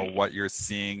 what you're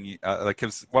seeing.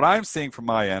 What I'm seeing from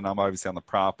my end, I'm obviously on the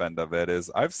prop end of it,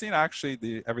 is I've seen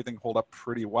actually everything hold up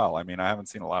pretty well. I mean, I haven't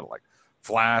seen a lot of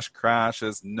flash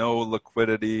crashes, no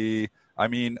liquidity. I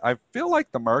mean, I feel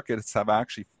like the markets have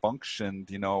actually functioned,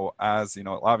 as,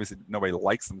 obviously nobody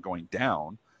likes them going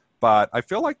down, but I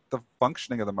feel like the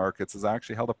functioning of the markets has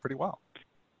actually held up pretty well.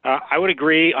 I would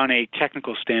agree on a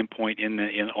technical standpoint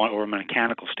or a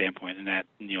mechanical standpoint in that,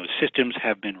 systems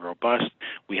have been robust.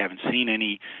 We haven't seen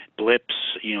any blips.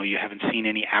 You haven't seen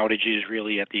any outages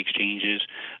really at the exchanges,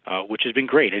 which has been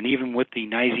great. And even with the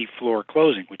NYSE floor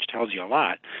closing, which tells you a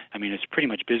lot, I mean, it's pretty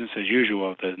much business as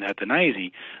usual at the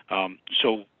NYSE.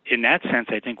 So in that sense,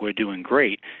 I think we're doing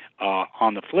great.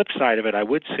 On the flip side of it, I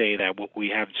would say that what we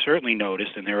have certainly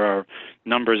noticed, and there are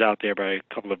numbers out there by a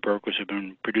couple of brokers who have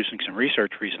been producing some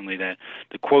research recently, that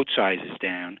the quote size is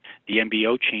down. The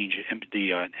MBO changes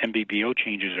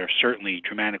are certainly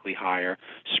dramatically higher.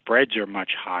 Spreads are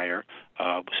much higher.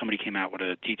 Somebody came out with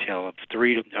a detail of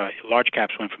large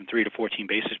caps went from 3 to 14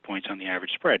 basis points on the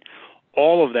average spread.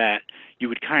 All of that you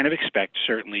would kind of expect,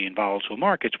 certainly in volatile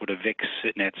markets, with a VIX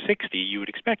sitting at 60, you would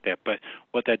expect that. But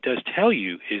what that does tell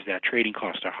you is that trading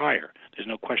costs are higher. There's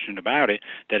no question about it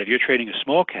that if you're trading a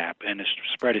small cap and the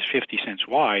spread is 50 cents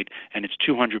wide and it's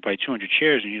 200 by 200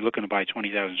 shares and you're looking to buy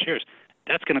 20,000 shares,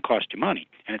 that's going to cost you money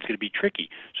and it's going to be tricky.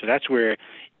 So that's where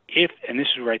and this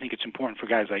is where I think it's important for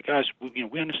guys like us,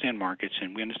 we understand markets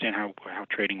and we understand how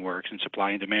trading works and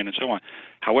supply and demand and so on.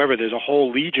 However, there's a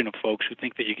whole legion of folks who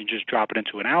think that you can just drop it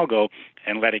into an algo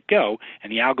and let it go,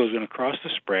 and the algo is going to cross the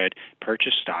spread,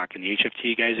 purchase stock, and the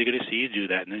HFT guys are going to see you do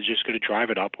that, and they're just going to drive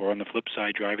it up or on the flip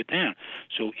side, drive it down.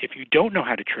 So if you don't know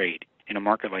how to trade in a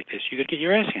market like this, you got to get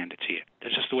your ass handed to you.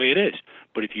 That's just the way it is.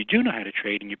 But if you do know how to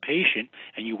trade and you're patient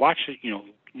and you watch it, you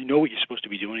know what you're supposed to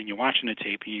be doing, and you're watching the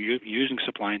tape, and you're using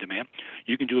supply and demand,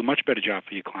 you can do a much better job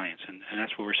for your clients, and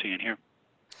that's what we're seeing here.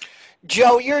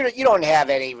 Joe, you don't have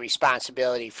any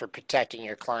responsibility for protecting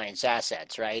your clients'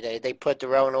 assets, right? They put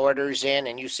their own orders in,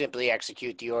 and you simply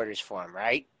execute the orders for them,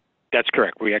 right? That's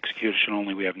correct. We execution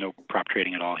only. We have no prop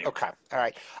trading at all here. Okay. All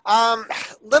right.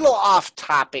 Little off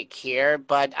topic here,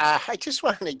 but I just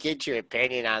wanted to get your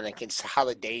opinion on the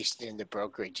consolidation in the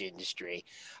brokerage industry.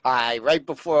 Right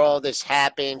before all this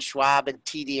happened, Schwab and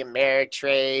TD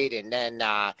Ameritrade, and then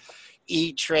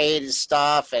E-Trade and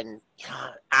stuff, and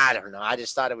I don't know. I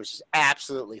just thought it was just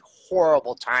absolutely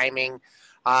horrible timing.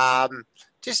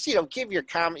 Just give your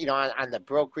comment, on the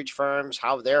brokerage firms,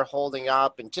 how they're holding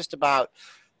up, and just about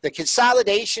the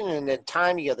consolidation and the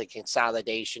timing of the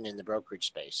consolidation in the brokerage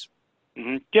space.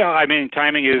 Mm-hmm. Yeah, I mean,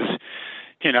 timing is,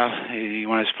 you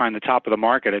want to find the top of the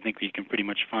market. I think you can pretty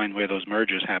much find where those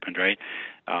mergers happened, right?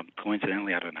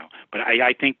 Coincidentally, I don't know. But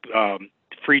I think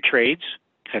free trades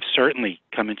have certainly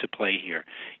come into play here.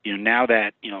 Now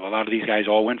that, a lot of these guys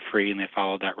all went free and they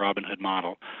followed that Robinhood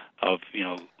model of,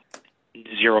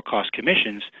 zero cost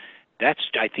commissions, that's,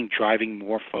 I think, driving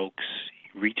more folks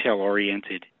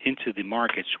retail-oriented into the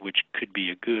markets, which could be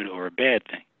a good or a bad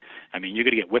thing. I mean, you're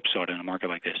going to get whipsawed in a market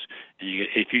like this. And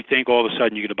if you think all of a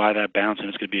sudden you're going to buy that bounce and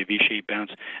it's going to be a V-shaped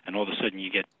bounce, and all of a sudden you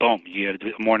get, boom, you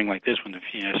get a morning like this when the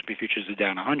S&P futures are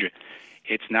down 100,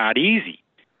 it's not easy.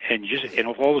 And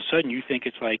if all of a sudden you think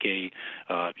it's like a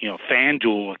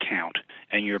FanDuel account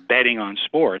and you're betting on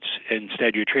sports, and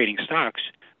instead you're trading stocks,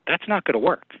 that's not going to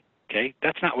work, okay?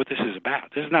 That's not what this is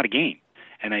about. This is not a game.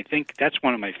 And I think that's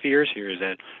one of my fears here, is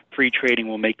that free trading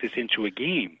will make this into a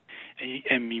game.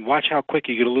 And you watch how quick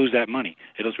you're going to lose that money.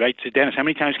 It'll, right? So, Dennis, how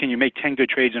many times can you make 10 good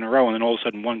trades in a row and then all of a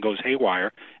sudden one goes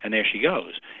haywire and there she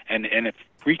goes? And if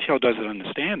retail doesn't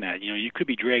understand that, you could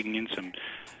be dragging in some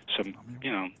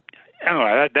I don't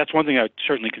know. That's one thing that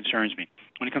certainly concerns me.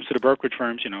 When it comes to the brokerage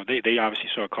firms, they obviously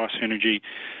saw a cost synergy,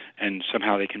 and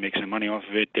somehow they can make some money off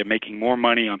of it. They're making more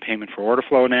money on payment for order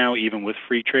flow now, even with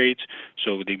free trades.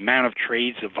 So the amount of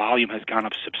trades, the volume has gone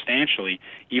up substantially.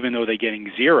 Even though they're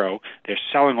getting zero, they're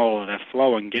selling all of that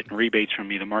flow and getting rebates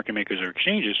from either market makers or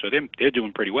exchanges. So they're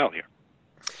doing pretty well here.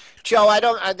 Joe,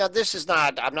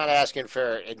 I'm not asking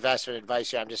for investment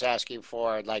advice here. I'm just asking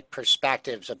for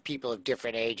perspectives of people of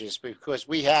different ages, because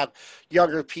we have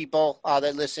younger people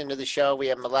that listen to the show. We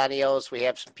have millennials. We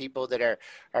have some people that are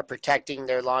protecting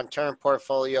their long-term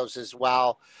portfolios as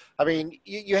well. I mean,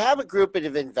 you have a group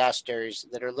of investors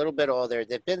that are a little bit older.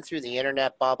 They've been through the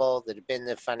internet bubble, that have been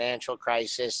the financial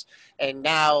crisis, and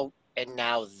now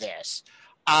this.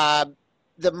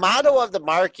 The motto of the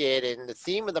market and the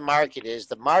theme of the market is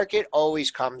the market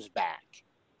always comes back,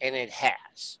 and it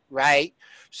has, right?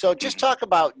 So just talk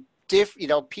about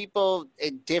people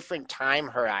in different time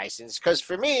horizons. Because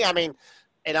for me, I mean,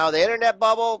 the internet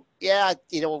bubble,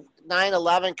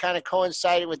 9/11 kind of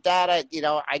coincided with that.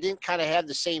 I didn't kind of have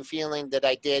the same feeling that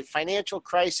I did. Financial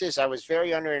crisis, I was very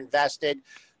underinvested,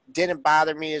 didn't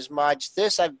bother me as much.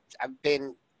 This, I've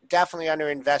been definitely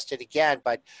underinvested again,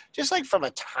 but just from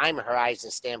a time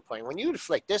horizon standpoint, when you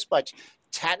inflict this much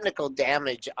technical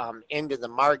damage into the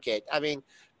market, I mean,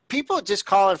 people just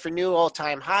calling for new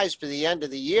all-time highs for the end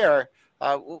of the year.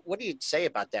 What do you say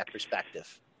about that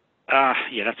perspective?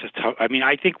 Yeah, that's a tough. I mean,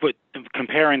 I think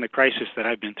comparing the crisis that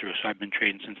I've been through, so I've been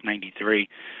trading since '93.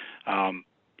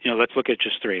 Let's look at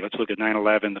just three. Let's look at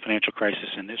 9/11, the financial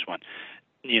crisis, and this one.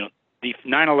 The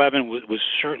 9/11 was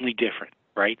certainly different.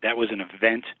 Right, that was an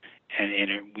event, and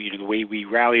the way we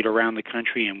rallied around the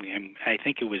country, and I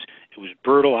think it was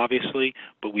brutal, obviously,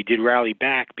 but we did rally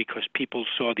back because people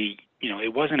saw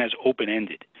it wasn't as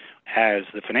open-ended as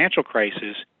the financial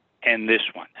crisis and this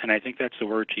one, and I think that's the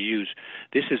word to use.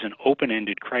 This is an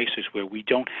open-ended crisis where we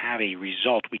don't have a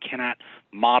result. We cannot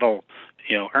model,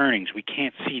 earnings. We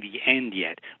can't see the end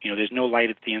yet. There's no light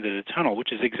at the end of the tunnel,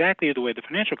 which is exactly the way the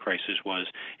financial crisis was,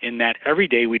 in that every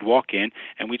day we'd walk in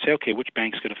and we'd say, okay, which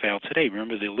bank's going to fail today?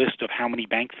 Remember the list of how many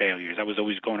bank failures? I was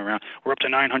always going around. We're up to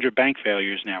 900 bank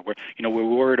failures now. We're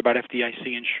worried about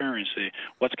FDIC insurance.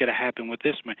 What's going to happen with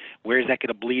this? Where is that going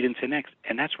to bleed into next?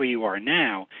 And that's where you are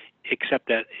now. except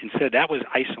that instead that was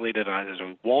isolated as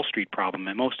a Wall Street problem.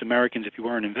 And most Americans, if you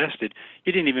weren't invested,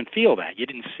 you didn't even feel that. You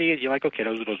didn't see it. You're like, okay,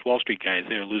 those are those Wall Street guys.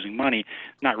 They're losing money,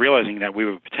 not realizing that we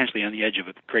were potentially on the edge of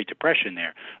a Great Depression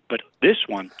there. But this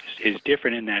one is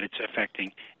different in that it's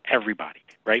affecting everybody,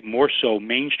 right? More so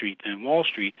Main Street than Wall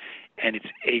Street. And it's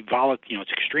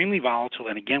it's extremely volatile.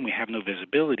 And again, we have no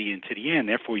visibility into the end.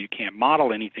 Therefore, you can't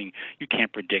model anything. You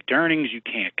can't predict earnings. You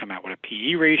can't come out with a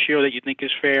PE ratio that you think is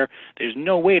fair. There's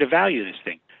no way to value this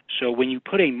thing. So when you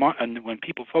put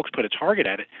folks put a target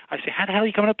at it, I say, how the hell are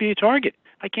you coming up with your target?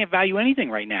 I can't value anything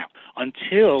right now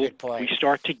until we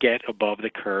start to get above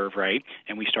the curve, right?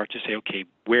 And we start to say, okay,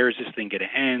 where is this thing going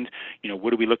to end?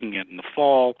 What are we looking at in the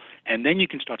fall? And then you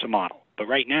can start to model. But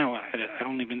right now, I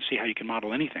don't even see how you can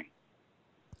model anything.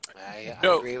 I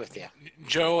agree with you,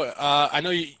 Joe. I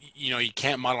know you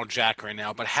can't model Jack right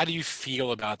now, but how do you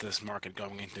feel about this market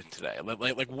going into today?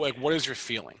 Like what is your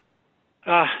feeling?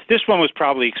 This one was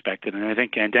probably expected, and I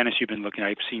think, and Dennis, you've been looking.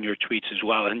 I've seen your tweets as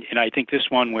well, and I think this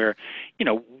one where,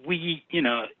 anybody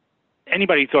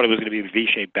who thought it was going to be a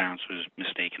V-shaped bounce was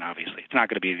mistaken. Obviously, it's not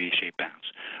going to be a V-shaped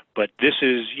bounce, but this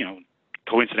is,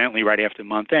 coincidentally, right after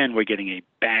month end, we're getting a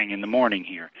bang in the morning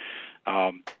here.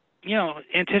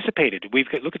 Anticipated.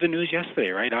 Look at the news yesterday,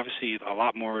 right? Obviously, a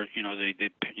lot more.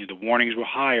 The warnings were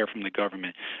higher from the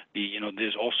government.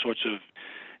 There's all sorts of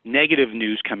negative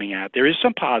news coming out. There is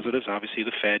some positives. Obviously,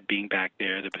 the Fed being back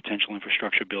there, the potential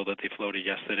infrastructure bill that they floated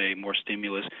yesterday, more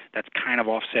stimulus. That's kind of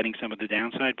offsetting some of the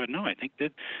downside. But no, I think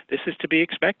that this is to be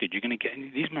expected. You're going to get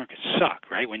these markets suck,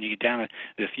 right? When you get down,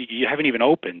 if you haven't even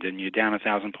opened and you're down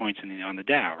 1,000 points on the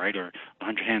Dow, right, or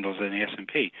 100 handles in the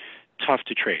S&P. Tough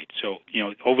to trade. So,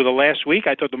 over the last week,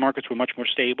 I thought the markets were much more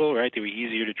stable, right? They were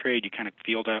easier to trade. You kind of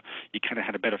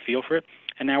had a better feel for it.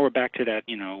 And now we're back to that,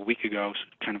 a week ago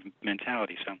kind of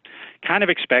mentality. So kind of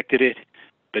expected it,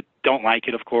 but don't like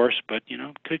it, of course, but,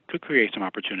 could create some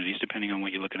opportunities depending on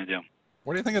what you're looking to do.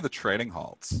 What do you think of the trading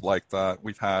halts? Like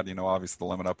we've had, obviously the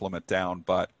limit up, limit down,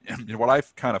 but what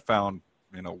I've kind of found,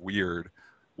 weird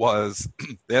was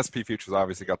the SP futures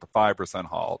obviously got the 5%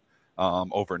 halt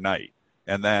overnight.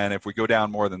 And then if we go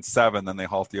down more than 7, then they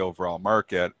halt the overall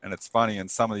market. And it's funny, in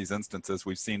some of these instances,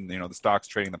 we've seen, the stocks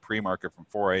trading the pre-market from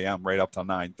 4 a.m. right up till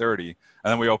 9:30.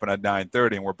 And then we open at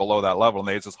 9:30 and we're below that level and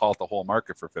they just halt the whole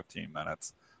market for 15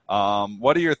 minutes.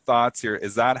 What are your thoughts here?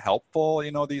 Is that helpful,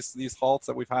 these halts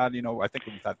that we've had? I think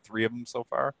we've had 3 of them so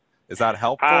far. Is that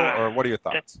helpful or what are your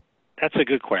thoughts? That's a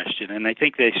good question, and I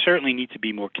think they certainly need to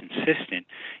be more consistent,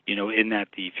 in that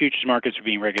the futures markets are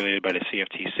being regulated by the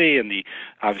CFTC, and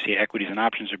obviously equities and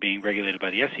options are being regulated by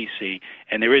the SEC,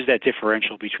 and there is that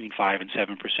differential between 5 and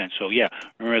 7%. So yeah,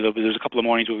 remember there was a couple of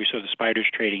mornings where we saw the spiders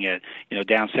trading at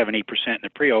down 7-8% in the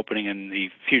pre-opening, and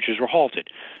the futures were halted.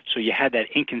 So you had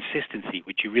that inconsistency,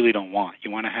 which you really don't want.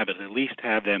 You want to have at least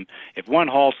have them. If one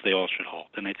halts, they all should halt,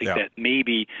 and I think that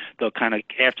maybe they'll kind of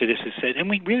after this is said,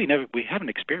 and we haven't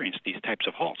experienced these types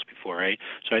of halts before, right?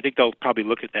 So I think they'll probably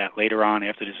look at that later on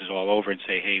after this is all over and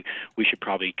say, hey, we should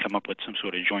probably come up with some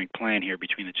sort of joint plan here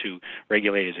between the two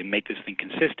regulators and make this thing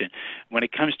consistent. When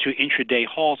it comes to intraday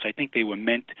halts, I think they were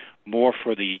meant more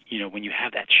for the, when you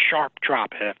have that sharp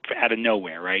drop out of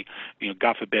nowhere, right?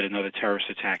 God forbid another terrorist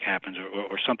attack happens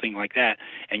or something like that,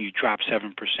 and you drop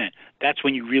 7%. That's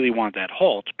when you really want that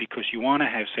halt, because you want to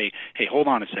have say, hey, hold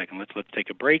on a second, let's take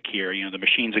a break here. The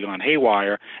machines are gone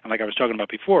haywire, and like I was talking about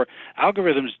before,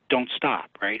 algorithms don't stop,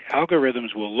 right?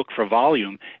 Algorithms will look for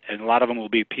volume, and a lot of them will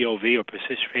be POV or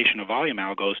participation of volume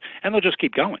algos, and they'll just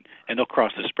keep going, and they'll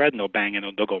cross the spread, and they'll bang, and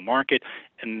they'll go market,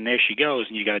 and there she goes,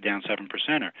 and you got a down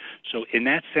 7%er. So in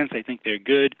that sense, I think they're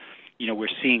good. We're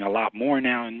seeing a lot more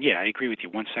now, and yeah, I agree with you.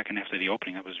 1 second after the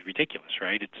opening, that was ridiculous,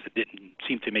 right? It didn't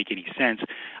seem to make any sense.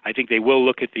 I think they will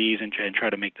look at these and try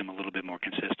to make them a little bit more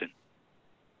consistent.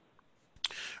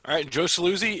 All right, Joe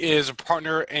Saluzzi is a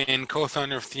partner and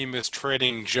co-founder of Themis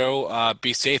Trading. Joe,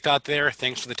 be safe out there.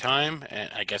 Thanks for the time, and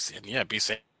I guess, be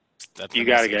safe. You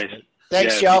got it, guys.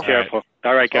 Thanks, Joe. Be careful.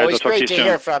 All right, guys. Always I'll talk great to you to soon.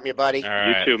 hear from you, buddy. All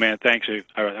right. You too, man. Thanks.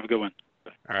 All right, have a good one.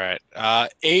 All right,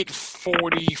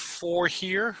 8:44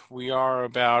 here. We are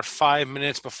about 5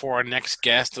 minutes before our next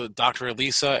guest, Dr.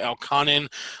 Elisa Elkanin.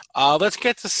 Let's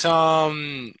get to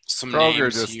some Kroger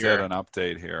names just here. did an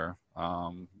update here.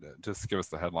 Just give us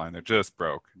the headline. They just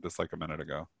broke, just like a minute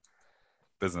ago.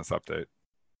 Business update.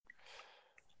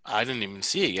 I didn't even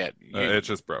see it yet. It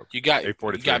just broke. You got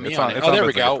 8:43. me on it. Oh, there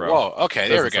we go. Whoa. Okay,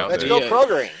 there we go. Let's go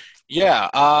Krogering. Yeah,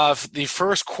 the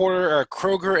first quarter,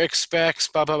 Kroger expects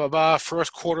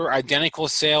first quarter identical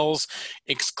sales,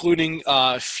 excluding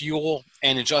fuel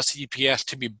and adjusted EPS,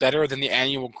 to be better than the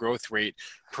annual growth rate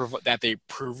that they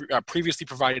previously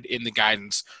provided in the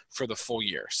guidance for the full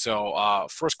year. So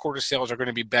first quarter sales are going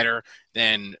to be better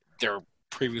than their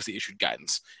previously issued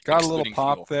guidance. Got a little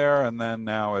pop fuel there, and then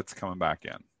now it's coming back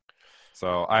in.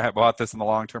 So I have bought this in the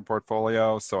long-term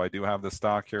portfolio, so I do have this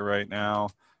stock here right now.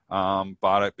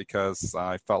 Bought it because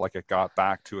I felt like it got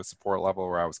back to a support level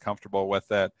where I was comfortable with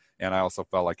it, and I also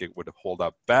felt like it would hold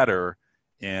up better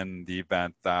in the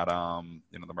event that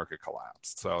the market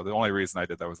collapsed. So the only reason I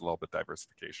did that was a little bit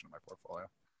diversification in my portfolio.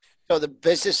 So the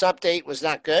business update was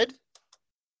not good?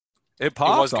 It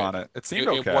popped on it. It seemed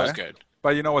okay. It was good.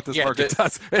 But you know what this market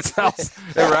does? It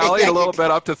rallied a little bit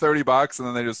up to $30, and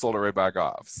then they just sold it right back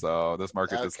off. So this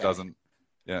market just doesn't.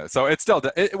 Yeah, so it's still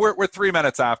we're 3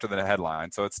 minutes after the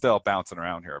headline, so it's still bouncing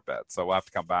around here a bit. So we'll have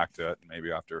to come back to it, and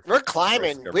maybe after. We're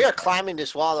climbing. We are climbing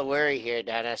this wall of worry here,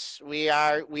 Dennis. We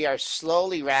are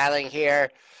slowly rallying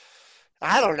here.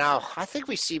 I don't know. I think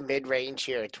we see mid-range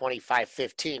here at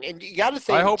 25.15, and you got to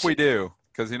think. I hope we do,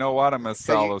 because you know what? I'm going to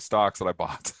sell those stocks that I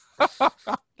bought.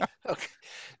 Okay,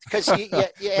 because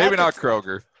maybe not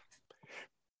Kroger.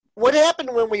 What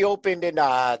happened when we opened in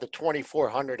the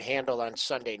 2400 handle on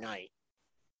Sunday night?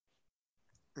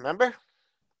 Remember?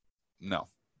 No,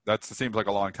 that seems like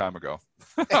a long time ago.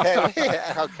 Okay.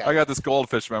 I got this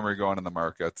goldfish memory going in the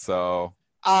market. So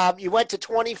you went to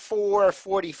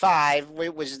 24.45.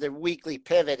 It was the weekly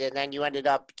pivot, and then you ended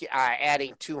up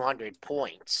adding 200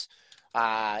 points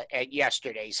at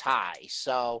yesterday's high.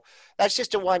 So that's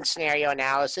just a one scenario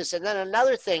analysis. And then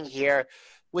another thing here,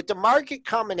 with the market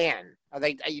coming in,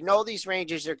 these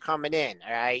ranges are coming in,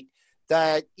 all right?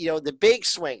 The big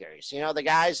swingers, the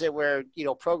guys that were,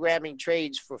 programming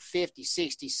trades for 50,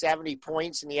 60, 70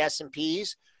 points in the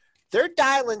S&Ps, they're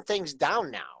dialing things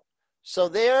down now. So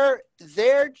they're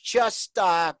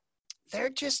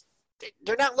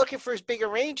not looking for as big a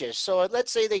ranges. So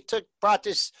let's say they brought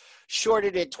this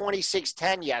shorted at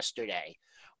 26.10 yesterday.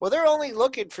 Well, they're only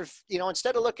looking for,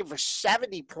 instead of looking for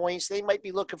 70 points, they might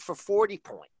be looking for 40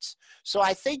 points. So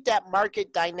I think that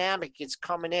market dynamic is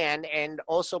coming in, and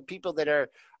also people that are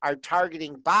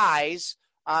targeting buys,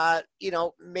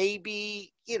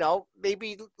 maybe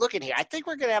looking here. I think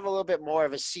we're going to have a little bit more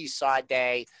of a seesaw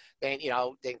day than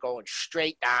going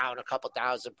straight down a couple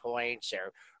thousand points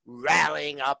or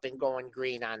rallying up and going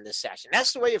green on the session.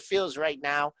 That's the way it feels right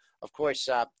now. Of course,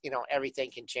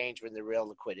 everything can change when the real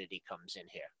liquidity comes in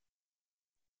here.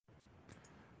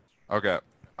 Okay.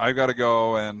 I got to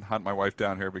go and hunt my wife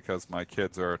down here because my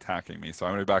kids are attacking me. So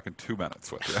I'm going to be back in 2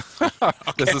 minutes with you. Okay.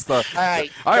 This is All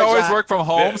right, I always work from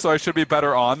home, so I should be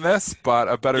better on this, but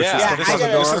a better system.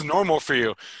 This is normal for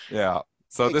you. Yeah.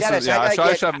 So Hey, this Dennis, is,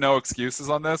 I should have no excuses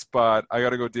on this, but I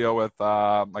got to go deal with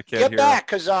my kid Get here. back,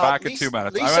 because back in 2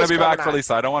 minutes. I'm going to be back for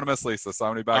Lisa. I don't want to miss Lisa, so I'm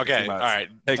going to be back in 2 minutes. All right.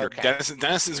 Hey, okay.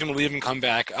 Dennis is going to leave and come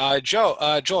back.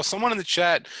 Joel, someone in the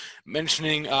chat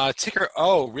mentioning ticker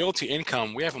O, Realty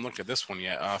Income. We haven't looked at this one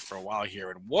yet for a while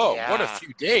here. And whoa, what a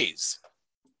few days.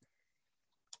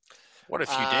 What a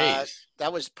few days.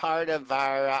 That was part of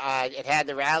our it had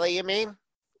the rally, you mean?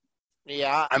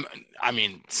 Yeah.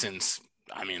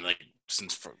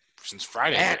 Since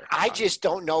Friday. Man, I just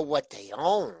don't know what they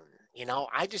own.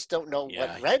 I just don't know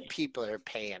what red people are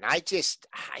paying. That's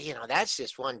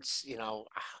just one, it's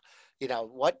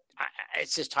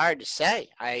just hard to say.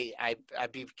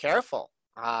 I'd be careful.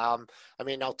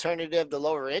 Alternative, the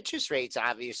lower interest rates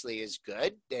obviously is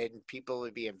good, and people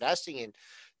would be investing in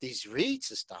these REITs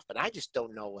and stuff, but I just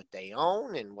don't know what they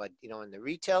own and what, in the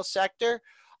retail sector.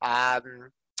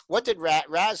 What did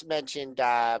Raz mentioned?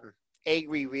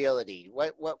 Agri Realty.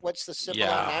 What's the symbol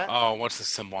on that? Oh, what's the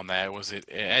symbol on that? Was it?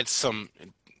 It's some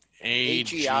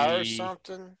AGR or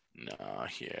something. No,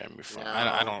 here. No.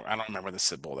 I don't remember the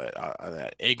symbol that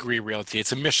Agri Realty.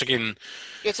 It's a Michigan.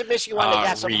 It's a Michigan one. They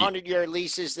got some 100-year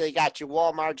leases. They got your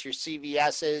Walmarts, your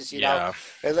CVS's.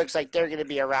 It looks like they're going to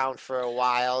be around for a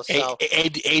while. So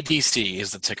ADC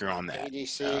is the ticker on that.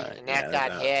 ADC, and that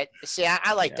got hit. See,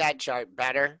 I like that chart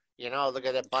better. Look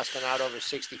at it busting out over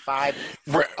 65.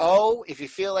 If you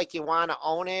feel like you want to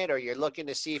own it or you're looking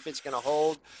to see if it's going to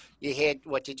hold, you hit,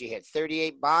 what did you hit?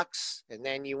 $38, and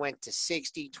then you went to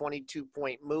 60,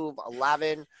 22-point move,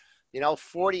 11,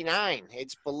 49.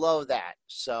 It's below that.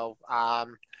 So, all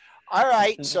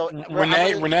right. So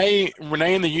Renee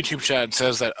in the YouTube chat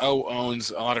says that O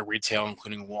owns a lot of retail,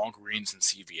 including Walgreens and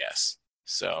CVS.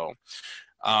 So,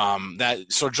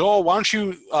 so Joel, why don't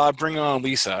you bring on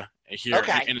Lisa? here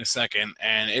Okay. in a second,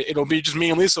 and it'll be just me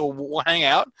and Lisa. We'll hang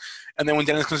out, and then when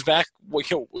Dennis comes back,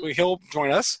 he'll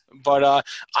join us. But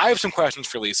I have some questions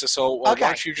for Lisa, so why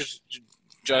don't you just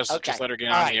let her get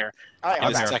All on right. here All right.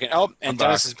 in a second. Oh, and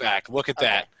Dennis is back. Look at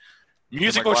that.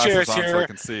 Musical chairs on here. so I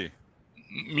can see.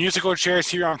 Musical chairs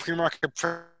here on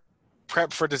PreMarket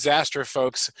Prep for Disaster,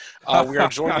 folks. We are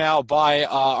joined now by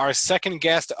our second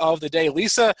guest of the day,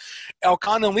 Lisa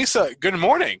Elkan. And Lisa, good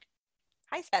morning.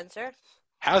 Hi, Spencer.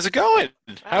 How's it going?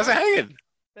 How's it hanging?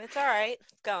 It's all right.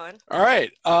 It's going. All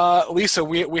right. Lisa,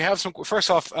 we have some –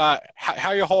 first off, how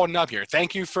are you holding up here?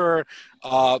 Thank you for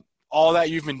all that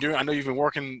you've been doing. I know you've been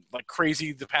working like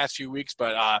crazy the past few weeks,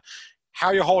 but how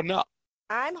are you holding up?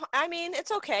 I mean,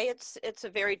 it's okay. It's a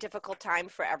very difficult time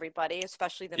for everybody,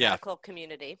 especially the medical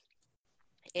community.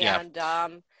 And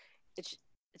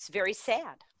it's very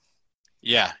sad.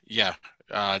 Yeah.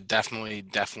 Definitely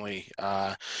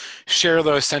share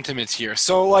those sentiments here.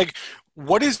 So, like,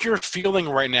 what is your feeling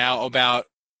right now about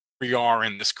where we are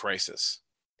in this crisis?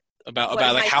 About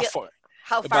like how far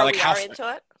we are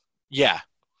into it? Yeah.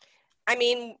 I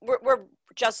mean, we're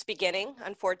just beginning,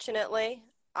 unfortunately.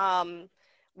 I've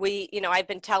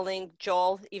been telling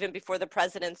Joel even before the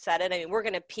president said it. I mean, we're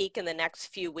going to peak in the next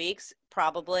few weeks,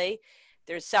 probably.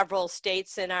 There's several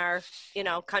states in our,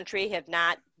 country have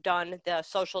not done the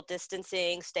social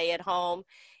distancing, stay at home.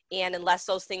 And unless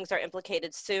those things are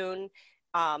implicated soon,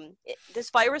 this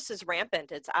virus is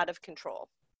rampant. It's out of control.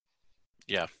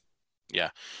 Yeah.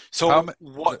 So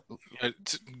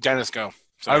Dennis, go.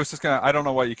 Sorry. I was just I don't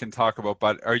know what you can talk about,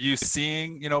 but are you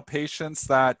seeing, patients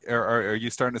that, are you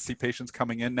starting to see patients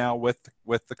coming in now with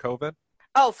the COVID?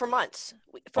 Oh, for months.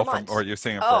 Months. Or you're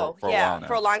seeing it for a while now?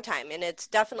 For a long time. And it's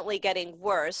definitely getting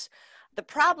worse. The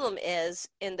problem is,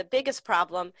 and the biggest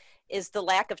problem is the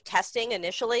lack of testing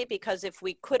initially, because if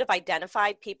we could have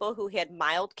identified people who had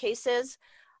mild cases,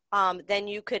 then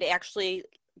you could actually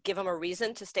give them a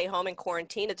reason to stay home and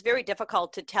quarantine. It's very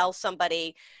difficult to tell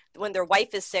somebody when their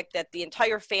wife is sick that the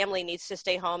entire family needs to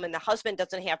stay home and the husband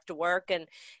doesn't have to work. And,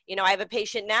 I have a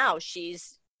patient now.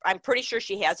 I'm pretty sure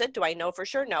she has it. Do I know for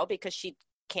sure? No, because she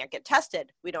can't get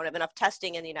tested. We don't have enough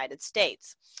testing in the United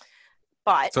States.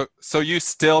 But so you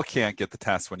still can't get the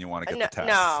test when you want to get the test?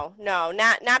 No,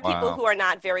 not people who are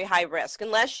not very high risk.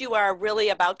 Unless you are really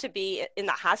about to be in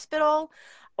the hospital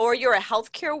or you're a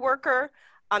healthcare worker,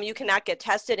 you cannot get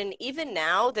tested. And even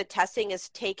now, the testing is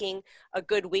taking a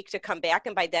good week to come back.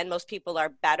 And by then, most people are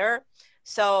better.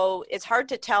 So it's hard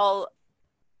to tell.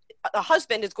 A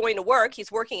husband is going to work.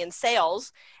 He's working in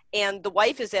sales. And the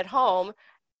wife is at home.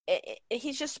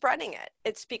 He's just spreading it.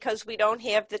 It's because we don't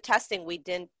have the testing. We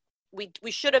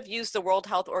should have used the World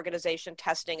Health Organization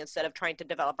testing instead of trying to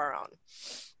develop our own.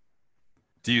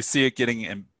 Do you see it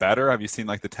getting better? Have you seen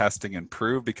like the testing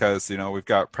improve? Because, we've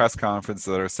got press conferences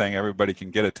that are saying everybody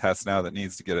can get a test now that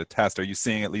needs to get a test. Are you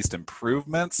seeing at least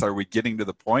improvements? Are we getting to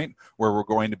the point where we're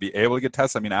going to be able to get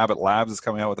tests? I mean, Abbott Labs is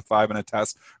coming out with a 5-minute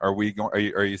test.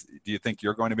 Do you think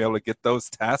you're going to be able to get those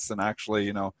tests and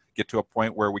actually, get to a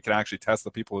point where we can actually test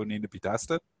the people who need to be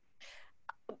tested?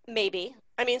 Maybe.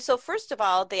 I mean, so first of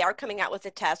all, they are coming out with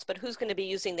a test, but who's going to be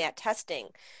using that testing?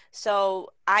 So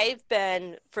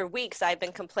for weeks, I've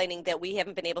been complaining that we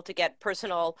haven't been able to get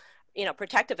personal,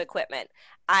 protective equipment.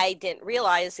 I didn't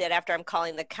realize that after I'm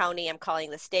calling the county, I'm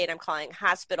calling the state, I'm calling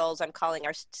hospitals, I'm calling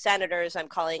our senators, I'm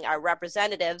calling our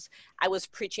representatives, I was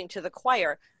preaching to the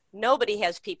choir. Nobody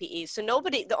has PPEs. So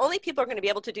the only people who are going to be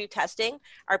able to do testing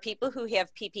are people who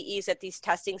have PPEs at these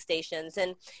testing stations.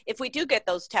 And if we do get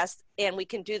those tests and we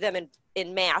can do them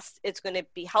in mass, it's going to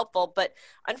be helpful. But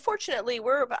unfortunately,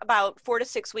 we're about 4 to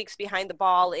 6 weeks behind the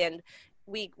ball, and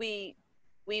we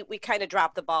kind of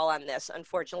dropped the ball on this,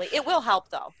 unfortunately. It will help,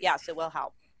 though. Yes, it will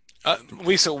help.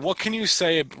 Lisa, what can you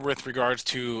say with regards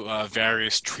to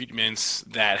various treatments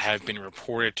that have been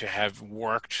reported to have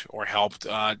worked or helped?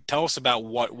 Tell us about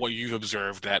what you've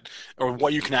observed or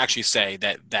what you can actually say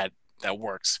that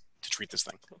works to treat this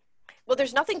thing. Well,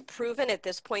 there's nothing proven at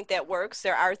this point that works.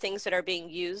 There are things that are being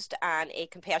used on a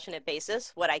compassionate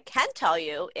basis. What I can tell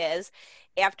you is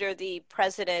after the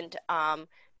president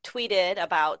tweeted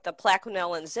about the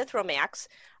Plaquenil and Zithromax,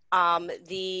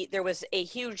 there was a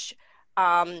huge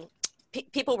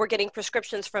people were getting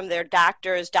prescriptions from their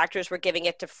doctors. Doctors were giving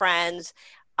it to friends.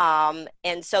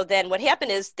 And so then what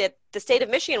happened is that the state of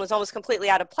Michigan was almost completely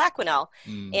out of Plaquenil.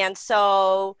 And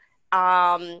so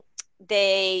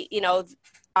they,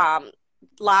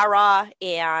 Lara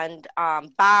and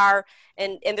Barr,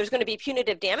 and there's going to be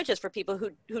punitive damages for people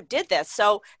who did this.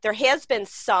 So there has been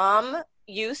some,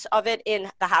 use of it in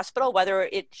the hospital, whether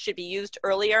it should be used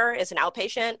earlier as an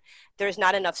outpatient. There's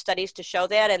not enough studies to show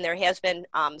that, and there has been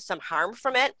some harm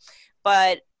from it.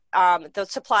 But the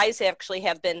supplies actually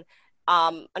have been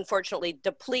unfortunately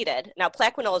depleted. Now,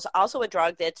 Plaquenil is also a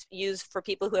drug that's used for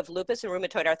people who have lupus and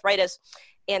rheumatoid arthritis,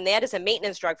 and that is a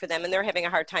maintenance drug for them, and they're having a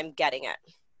hard time getting it.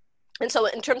 And so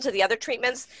in terms of the other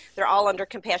treatments, they're all under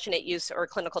compassionate use or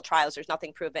clinical trials. There's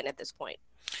nothing proven at this point.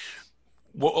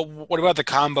 What about the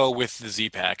combo with the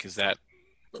Z-Pak? Is that?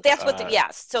 That's what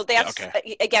yes. So that's,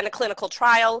 again, a clinical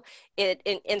trial.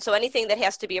 And so anything that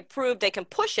has to be approved, they can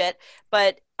push it.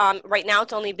 But right now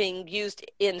it's only being used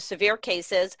in severe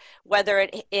cases,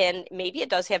 maybe it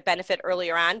does have benefit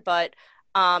earlier on, but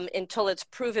until it's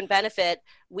proven benefit,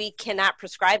 we cannot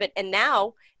prescribe it. And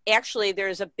now, actually,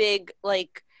 there's a big,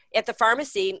 at the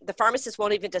pharmacy, the pharmacist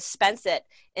won't even dispense it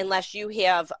unless you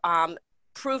have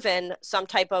proven some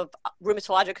type of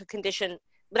rheumatological condition,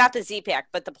 not the Z-Pak,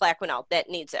 but the Plaquenil that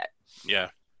needs it. Yeah.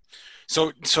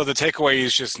 So the takeaway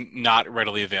is just not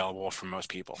readily available for most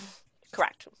people.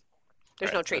 Correct.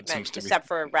 There's no treatment except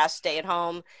for rest, stay at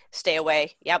home, stay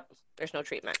away. Yep. There's no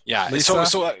treatment. Yeah. Lisa,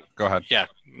 so go ahead. Yeah.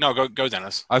 No, go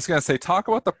Dennis. I was going to say, talk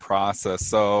about the process.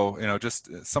 So, just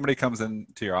somebody comes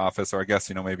into your office, or I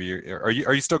guess, maybe are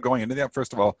you still going into that?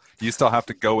 First of all, do you still have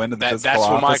to go into the physical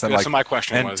office that's what my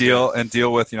question was.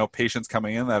 Deal with, patients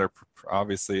coming in that are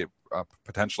obviously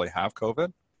potentially have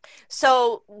COVID?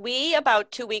 So we,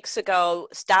 about 2 weeks ago,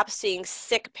 stopped seeing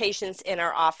sick patients in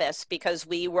our office because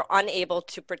we were unable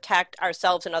to protect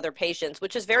ourselves and other patients,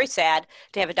 which is very sad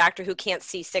to have a doctor who can't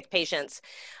see sick patients.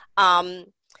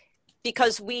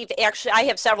 Because I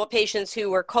have several patients who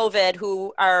were COVID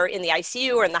who are in the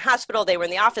ICU or in the hospital. They were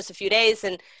in the office a few days,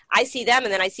 and I see them,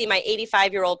 and then I see my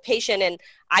 85-year-old patient, and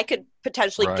I could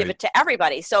potentially give it to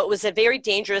everybody. So it was a very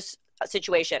dangerous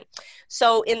situation.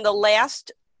 So in the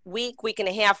last week and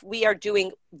a half, we are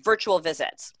doing virtual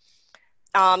visits.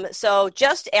 So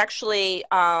just actually,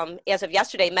 as of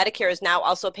yesterday, Medicare is now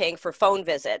also paying for phone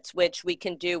visits, which we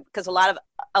can do because a lot of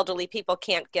elderly people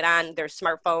can't get on their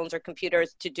smartphones or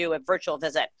computers to do a virtual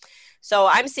visit. So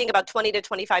I'm seeing about 20 to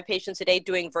 25 patients a day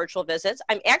doing virtual visits.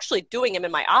 I'm actually doing them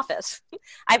in my office.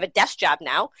 I have a desk job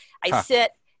now. I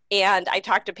sit and I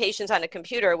talk to patients on a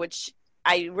computer, which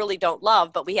I really don't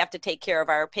love, but we have to take care of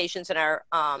our patients in our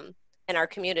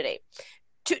community.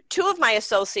 Two of my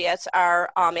associates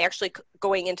are actually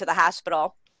going into the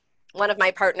hospital. One of my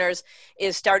partners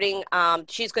is starting.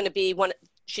 She's going to be the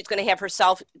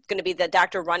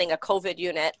doctor running a COVID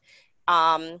unit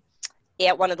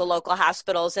at one of the local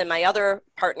hospitals, and my other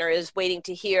partner is waiting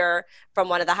to hear from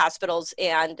one of the hospitals,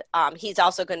 and he's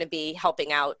also going to be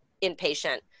helping out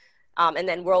inpatient. And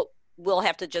then we'll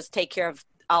have to just take care of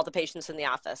all the patients in the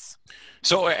office.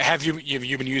 So have you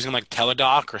been using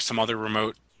Teladoc or some other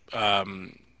remote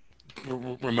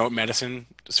medicine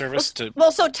service?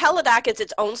 So Teladoc is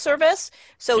its own service.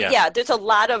 So yeah, there's a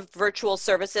lot of virtual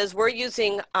services. We're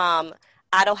using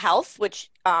Auto Health, which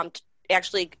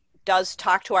actually does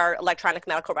talk to our electronic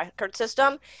medical record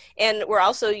system. And we're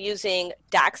also using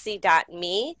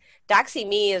Doxy.me.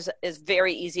 Doxy.me is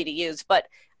very easy to use, but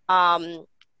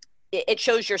it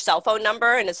shows your cell phone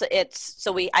number, and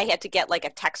I had to get a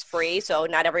text free, so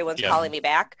not everyone's calling me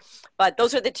back. But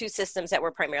those are the two systems that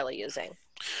we're primarily using.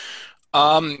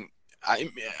 I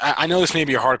know this may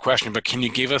be a hard question, but can you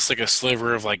give us a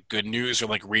sliver of good news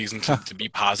or reason to be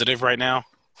positive right now?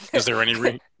 Is there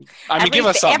any give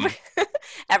us something.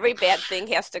 Every bad thing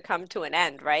has to come to an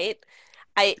end, right?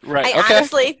 I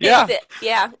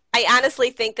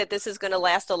honestly think that this is going to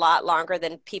last a lot longer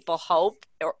than people hope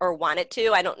or want it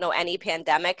to. I don't know any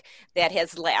pandemic that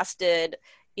has lasted,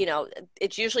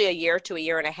 it's usually a year to a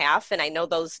year and a half. And I know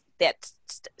that's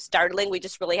startling. We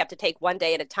just really have to take one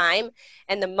day at a time.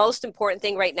 And the most important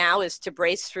thing right now is to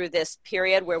brace through this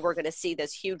period where we're going to see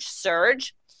this huge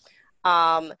surge.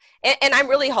 And I'm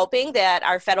really hoping that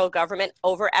our federal government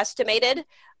overestimated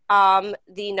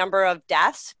the number of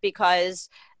deaths, because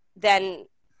then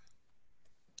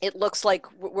it looks like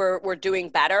we're doing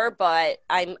better, but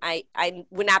I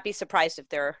would not be surprised if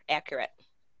they're accurate.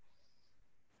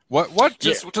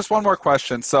 Just one more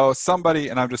question. So somebody,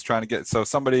 and I'm just trying to get,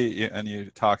 somebody, and you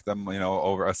talk to them,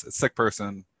 over a sick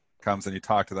person comes and you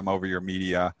talk to them over your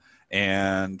media,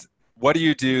 and what do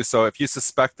you do? So if you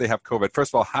suspect they have COVID,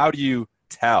 first of all, how do you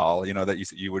tell,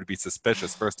 that you would be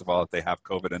suspicious, first of all, that they have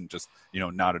COVID and just,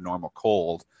 not a normal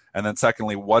cold? And then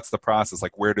secondly, what's the process?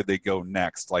 Where do they go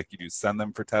next? You send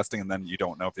them for testing and then you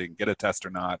don't know if they can get a test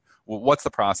or not. Well, what's the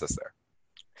process there?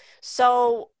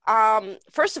 So,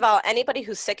 first of all, anybody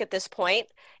who's sick at this point,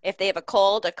 if they have a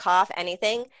cold, a cough,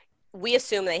 anything, we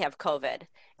assume they have COVID.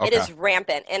 It Okay. is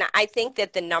rampant. And I think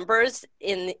that the numbers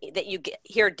that you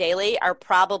hear daily are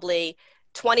probably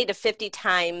 20 to 50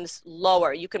 times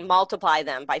lower. You can multiply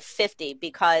them by 50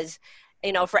 because,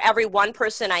 for every one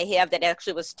person I have that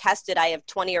actually was tested, I have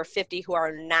 20 or 50 who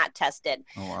are not tested.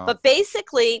 Oh, wow. But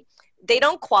basically, they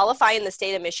don't qualify in the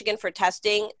state of Michigan for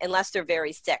testing unless they're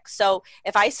very sick. So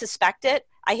if I suspect it,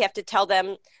 I have to tell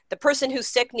them the person who's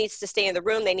sick needs to stay in the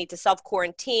room. They need to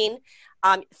self-quarantine.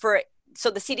 So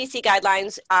the CDC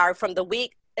guidelines are from the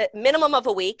week, minimum of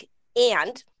a week,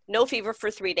 and no fever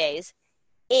for 3 days,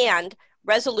 and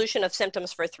resolution of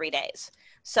symptoms for 3 days.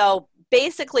 So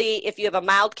basically, if you have a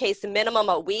mild case, the minimum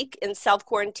a week in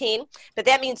self-quarantine, but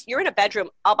that means you're in a bedroom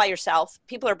all by yourself.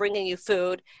 People are bringing you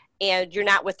food, and you're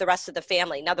not with the rest of the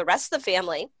family. Now, the rest of the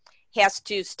family has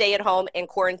to stay at home and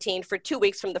quarantine for 2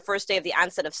 weeks from the first day of the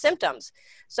onset of symptoms.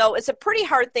 So it's a pretty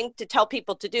hard thing to tell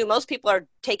people to do. Most people are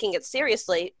taking it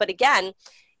seriously, but again,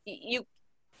 I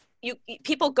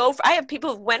have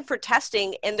people who went for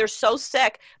testing and they're so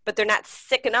sick, but they're not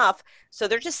sick enough, so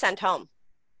they're just sent home.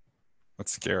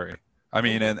 That's scary. I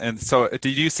mean, and so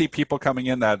did you see people coming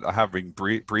in that are having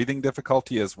breathing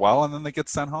difficulty as well, and then they get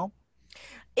sent home?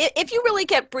 If you really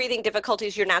get breathing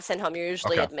difficulties, you're not sent home. You're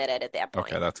usually admitted at that point.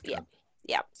 Okay, that's good.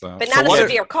 Yeah. So, but not a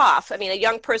severe cough. I mean, a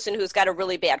young person who's got a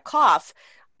really bad cough,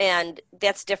 and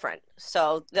that's different.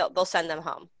 So they'll send them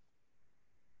home.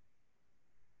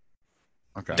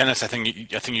 Okay. Dennis, I think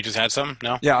you just had some.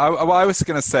 No. Yeah. I was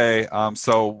going to say.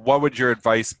 So, what would your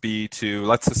advice be to,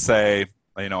 let's just say,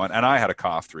 and I had a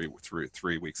cough 3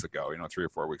 weeks ago. 3 or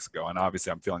 4 weeks ago, and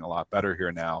obviously I'm feeling a lot better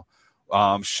here now.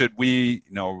 Should we,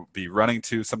 be running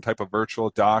to some type of virtual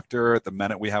doctor the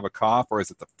minute we have a cough, or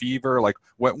is it the fever? Like,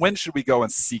 when should we go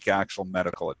and seek actual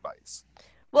medical advice?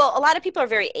 Well, a lot of people are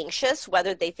very anxious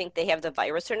whether they think they have the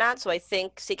virus or not. So I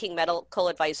think seeking medical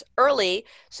advice early,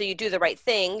 so you do the right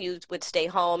thing, you would stay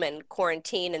home and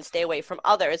quarantine and stay away from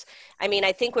others. I mean,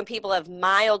 I think when people have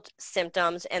mild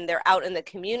symptoms and they're out in the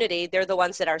community, they're the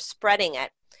ones that are spreading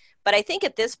it. But I think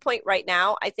at this point right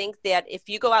now, I think that if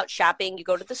you go out shopping, you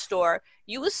go to the store,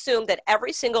 you assume that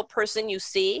every single person you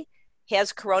see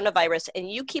has coronavirus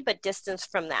and you keep a distance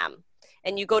from them.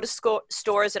 And you go to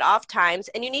stores at off times,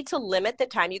 and you need to limit the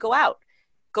time you go out.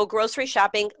 Go grocery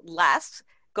shopping less,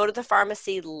 go to the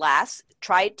pharmacy less,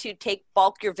 try to take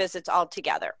bulk your visits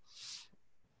altogether.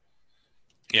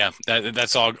 Yeah,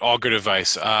 that's all good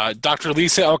advice. Dr.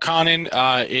 Lisa Elkanen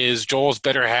is Joel's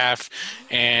better half,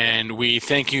 and we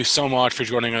thank you so much for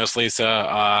joining us,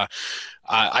 Lisa.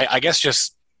 I guess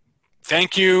just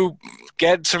thank you.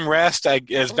 Get some rest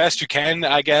as best you can,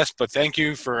 I guess. But thank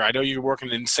you I know you're working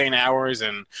insane hours,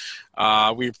 and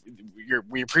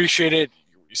we appreciate it.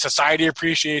 Society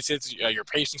appreciates it. Your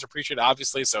patients appreciate it,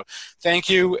 obviously. So thank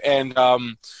you, and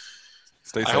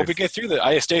stay safe. I hope you get through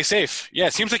that. Stay safe. Yeah,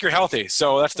 it seems like you're healthy,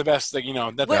 so that's the best thing.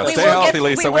 Stay healthy,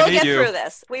 Lisa. We need you. Through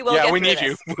this. We will. Yeah, we need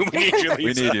you. We need you, Lisa.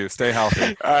 We need you. Stay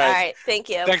healthy. All right. Thank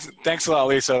you. Thanks a lot,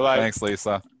 Lisa. Bye. Thanks,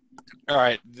 Lisa. All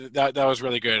right, that was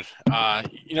really good.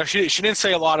 She didn't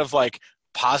say a lot of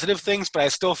positive things, but I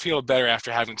still feel better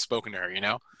after having spoken to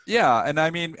her. Yeah, and I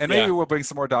mean, maybe we'll bring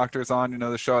some more doctors on.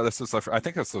 The show. I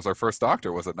think this was our first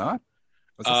doctor, was it not?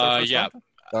 Was this our first doctor?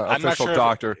 I'm official not sure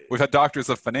doctor. We've had doctors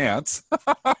of finance.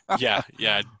 yeah,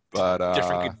 but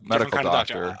different medical kind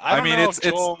doctor. Of doctor. I mean, it's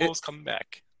Joel's coming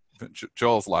back.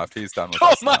 Joel's left. He's done with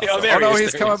us now.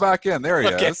 He's coming back in. There he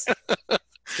is.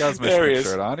 He's got his Michigan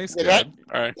shirt on. He's good.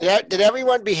 All right. Did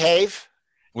everyone behave?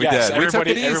 We did. We took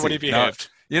it easy. Everybody behaved.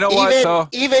 You know what?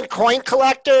 Even coin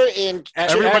collector and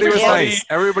everybody was nice.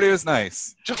 Everybody was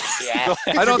nice. Yeah.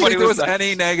 I don't think there was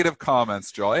any negative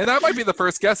comments, Joel. And that might be the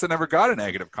first guest that never got a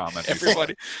negative comment.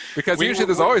 Everybody, because usually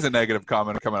there's always a negative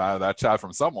comment coming out of that chat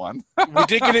from someone. We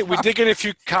did get a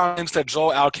few comments that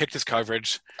Joel outkicked his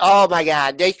coverage. Oh my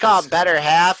God, they call it better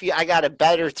half. I got a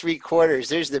better 3/4.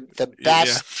 There's the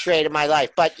best trade of my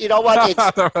life. But you know what?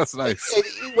 That's nice.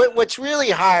 What's really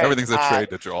hard? Everything's a trade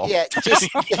to Joel. Yeah, just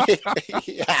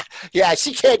yeah.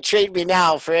 She can't trade me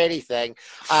now for anything.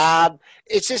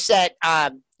 It's just that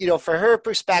for her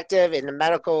perspective and the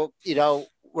medical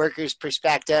workers'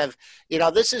 perspective,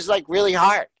 this is really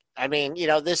hard. I mean,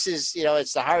 this is,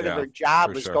 it's the heart of her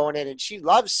job was going in, and she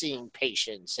loves seeing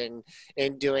patients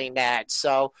and doing that.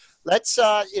 So let's,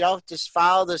 just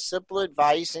follow the simple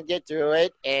advice and get through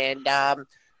it. And,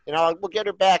 we'll get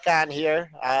her back on here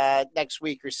next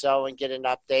week or so and get an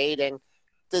update. And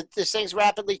this things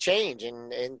rapidly change,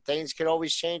 and things can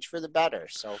always change for the better.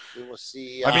 So we will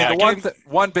see. I mean, the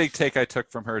one big take I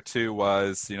took from her too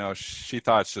was, she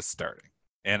thought it's just starting.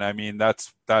 And I mean,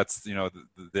 that's the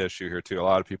issue here too. A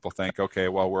lot of people think, okay,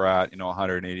 well, we're at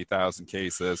 180,000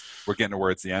 cases. We're getting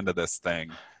towards the end of this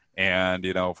thing. And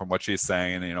from what she's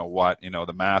saying, and what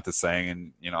the math is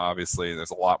saying, and obviously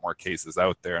there's a lot more cases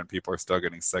out there, and people are still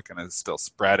getting sick, and it's still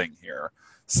spreading here.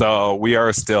 So we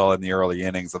are still in the early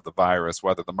innings of the virus.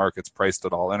 Whether the market's priced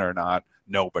it all in or not,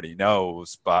 nobody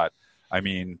knows. But I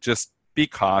mean, just be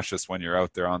cautious when you're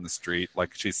out there on the street.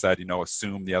 Like she said,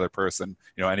 assume the other person,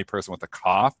 any person with a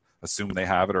cough, assume they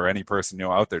have it, or any person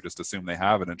out there, just assume they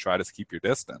have it and try to keep your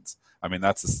distance. I mean,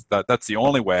 that's the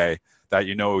only way that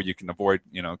you can avoid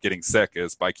getting sick,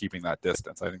 is by keeping that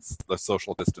distance. I think the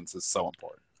social distance is so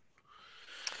important.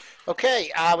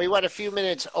 Okay, we went a few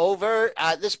minutes over.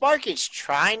 This market's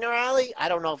trying to rally. I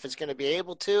don't know if it's going to be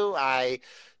able to. I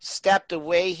stepped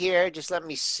away here. Just let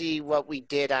me see what we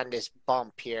did on this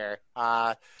bump here.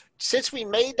 Since we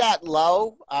made that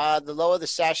low, the low of the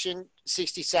session,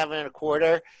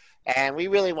 67.25, and we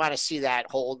really want to see that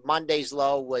hold. Monday's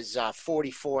low was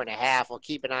 44.5. We'll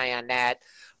keep an eye on that.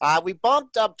 We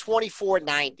bumped up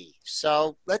 24.90.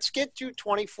 So let's get through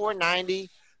 24.90.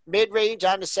 Mid-range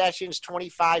on the sessions,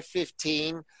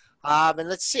 25.15. And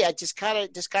let's see, I just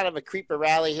kind of a creeper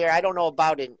rally here. I don't know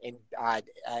about in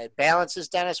balances,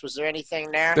 Dennis. Was there anything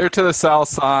there? They're to the sell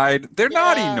side. They're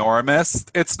not enormous.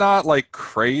 It's not like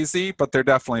crazy, but they're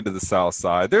definitely to the sell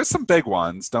side. There's some big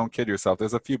ones. Don't kid yourself.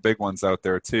 There's a few big ones out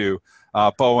there too.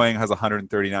 Boeing has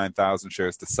 139,000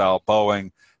 shares to sell.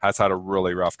 Boeing has had a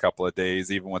really rough couple of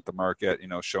days, even with the market,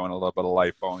 showing a little bit of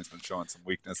life. Boeing's been showing some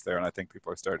weakness there, and I think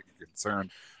people are starting to get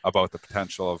concerned about the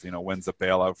potential of, when's the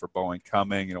bailout for Boeing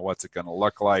coming? What's it going to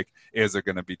look like? Is there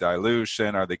going to be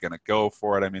dilution? Are they going to go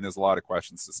for it? I mean, there's a lot of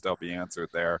questions to still be answered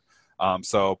there.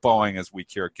 So Boeing is weak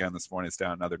here again this morning. It's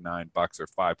down another $9 or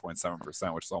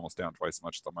 5.7%, which is almost down twice as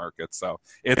much as the market. So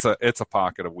it's a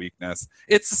pocket of weakness.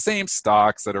 It's the same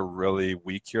stocks that are really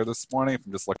weak here this morning. If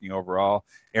I'm just looking overall,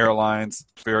 airlines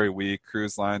very weak,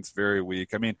 cruise lines very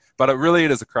weak. I mean, but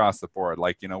it is across the board.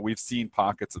 Like we've seen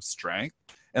pockets of strength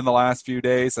in the last few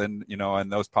days, and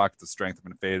and those pockets of strength have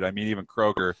been faded. I mean, even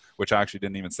Kroger, which actually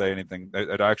didn't even say anything,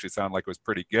 it actually sounded like it was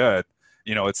pretty good.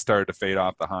 It started to fade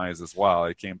off the highs as well.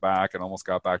 It came back and almost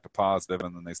got back to positive,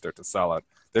 and then they start to sell it.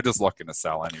 They're just looking to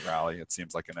sell any rally, it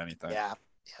seems like, in anything. Yeah.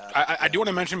 I do want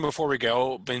to mention before we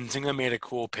go, Benzinga made a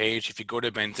cool page. If you go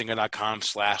to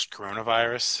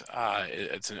benzinga.com/coronavirus,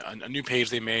 it's a new page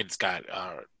they made. It's got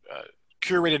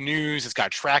curated news. It's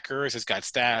got trackers. It's got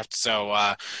stats. So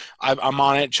I'm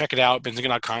on it. Check it out.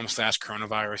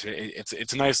 benzinga.com/coronavirus.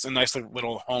 It's a nice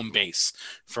little home base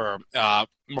for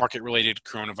market-related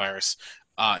coronavirus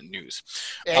news.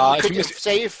 And could you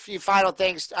say a few final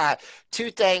things? Two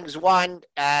things. One,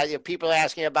 people are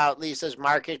asking about Lisa's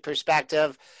market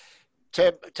perspective.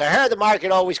 To her, the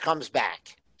market always comes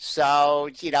back. So,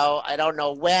 I don't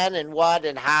know when and what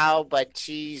and how, but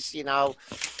she's,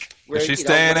 is she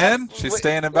staying in? She's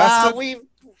staying invested?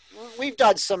 We've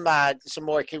done some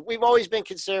more. We've always been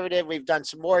conservative. We've done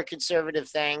some more conservative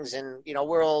things, and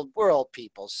we're old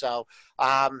people. So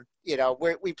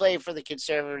we play for the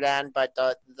conservative end, but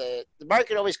the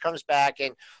market always comes back.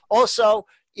 And also,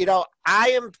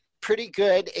 I am pretty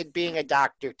good at being a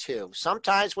doctor too.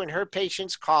 Sometimes when her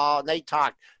patients call and they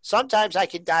talk, sometimes I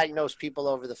can diagnose people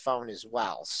over the phone as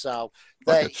well. So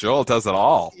Joel does it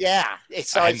all. Yeah.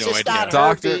 So it's just not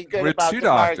doctor, her being good we're about two the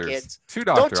doctors. markets. Two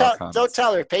doctor outcomes. Don't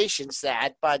tell her patients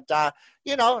that, but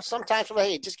sometimes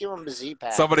hey, just give them a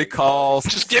Z-Pack. Somebody calls.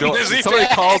 Just give them the Z-Pack. Somebody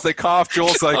calls, they cough.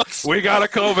 Joel's like, we got a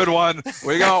COVID one.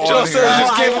 We got Joel one says, here.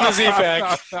 just give them the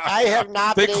Z-Pack. I have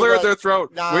not. They cleared their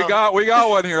throat. No. We got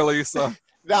one here, Lisa.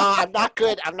 No, I'm not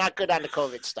good. I'm not good on the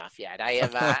COVID stuff yet. I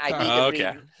have.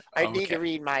 I need to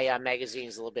read my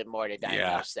magazines a little bit more to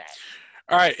diagnose that.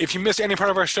 All right. If you missed any part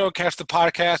of our show, catch the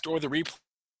podcast or the replay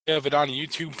of it on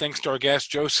YouTube. Thanks to our guests,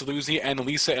 Joe Saluzzi and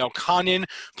Lisa Elkanin.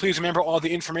 Please remember, all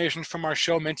the information from our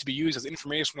show meant to be used as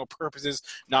informational purposes,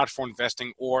 not for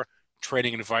investing or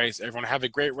trading advice. Everyone have a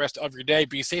great rest of your day.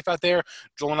 Be safe out there.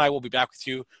 Joel and I will be back with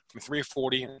you from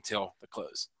 3:40 until the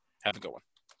close. Have a good one.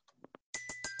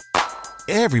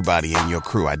 Everybody in your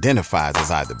crew identifies as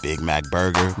either Big Mac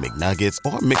Burger, McNuggets,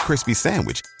 or McCrispy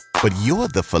Sandwich. But you're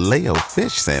the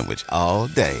Filet-O-Fish Sandwich all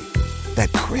day.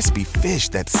 That crispy fish,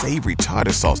 that savory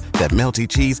tartar sauce, that melty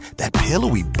cheese, that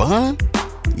pillowy bun.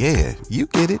 Yeah, you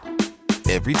get it.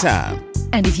 Every time.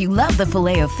 And if you love the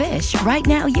Filet-O-Fish, right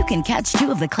now you can catch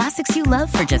two of the classics you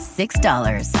love for just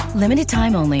 $6. Limited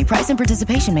time only. Price and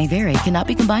participation may vary. Cannot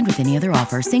be combined with any other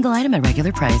offer. Single item at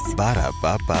regular price.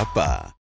 Ba-da-ba-ba-ba.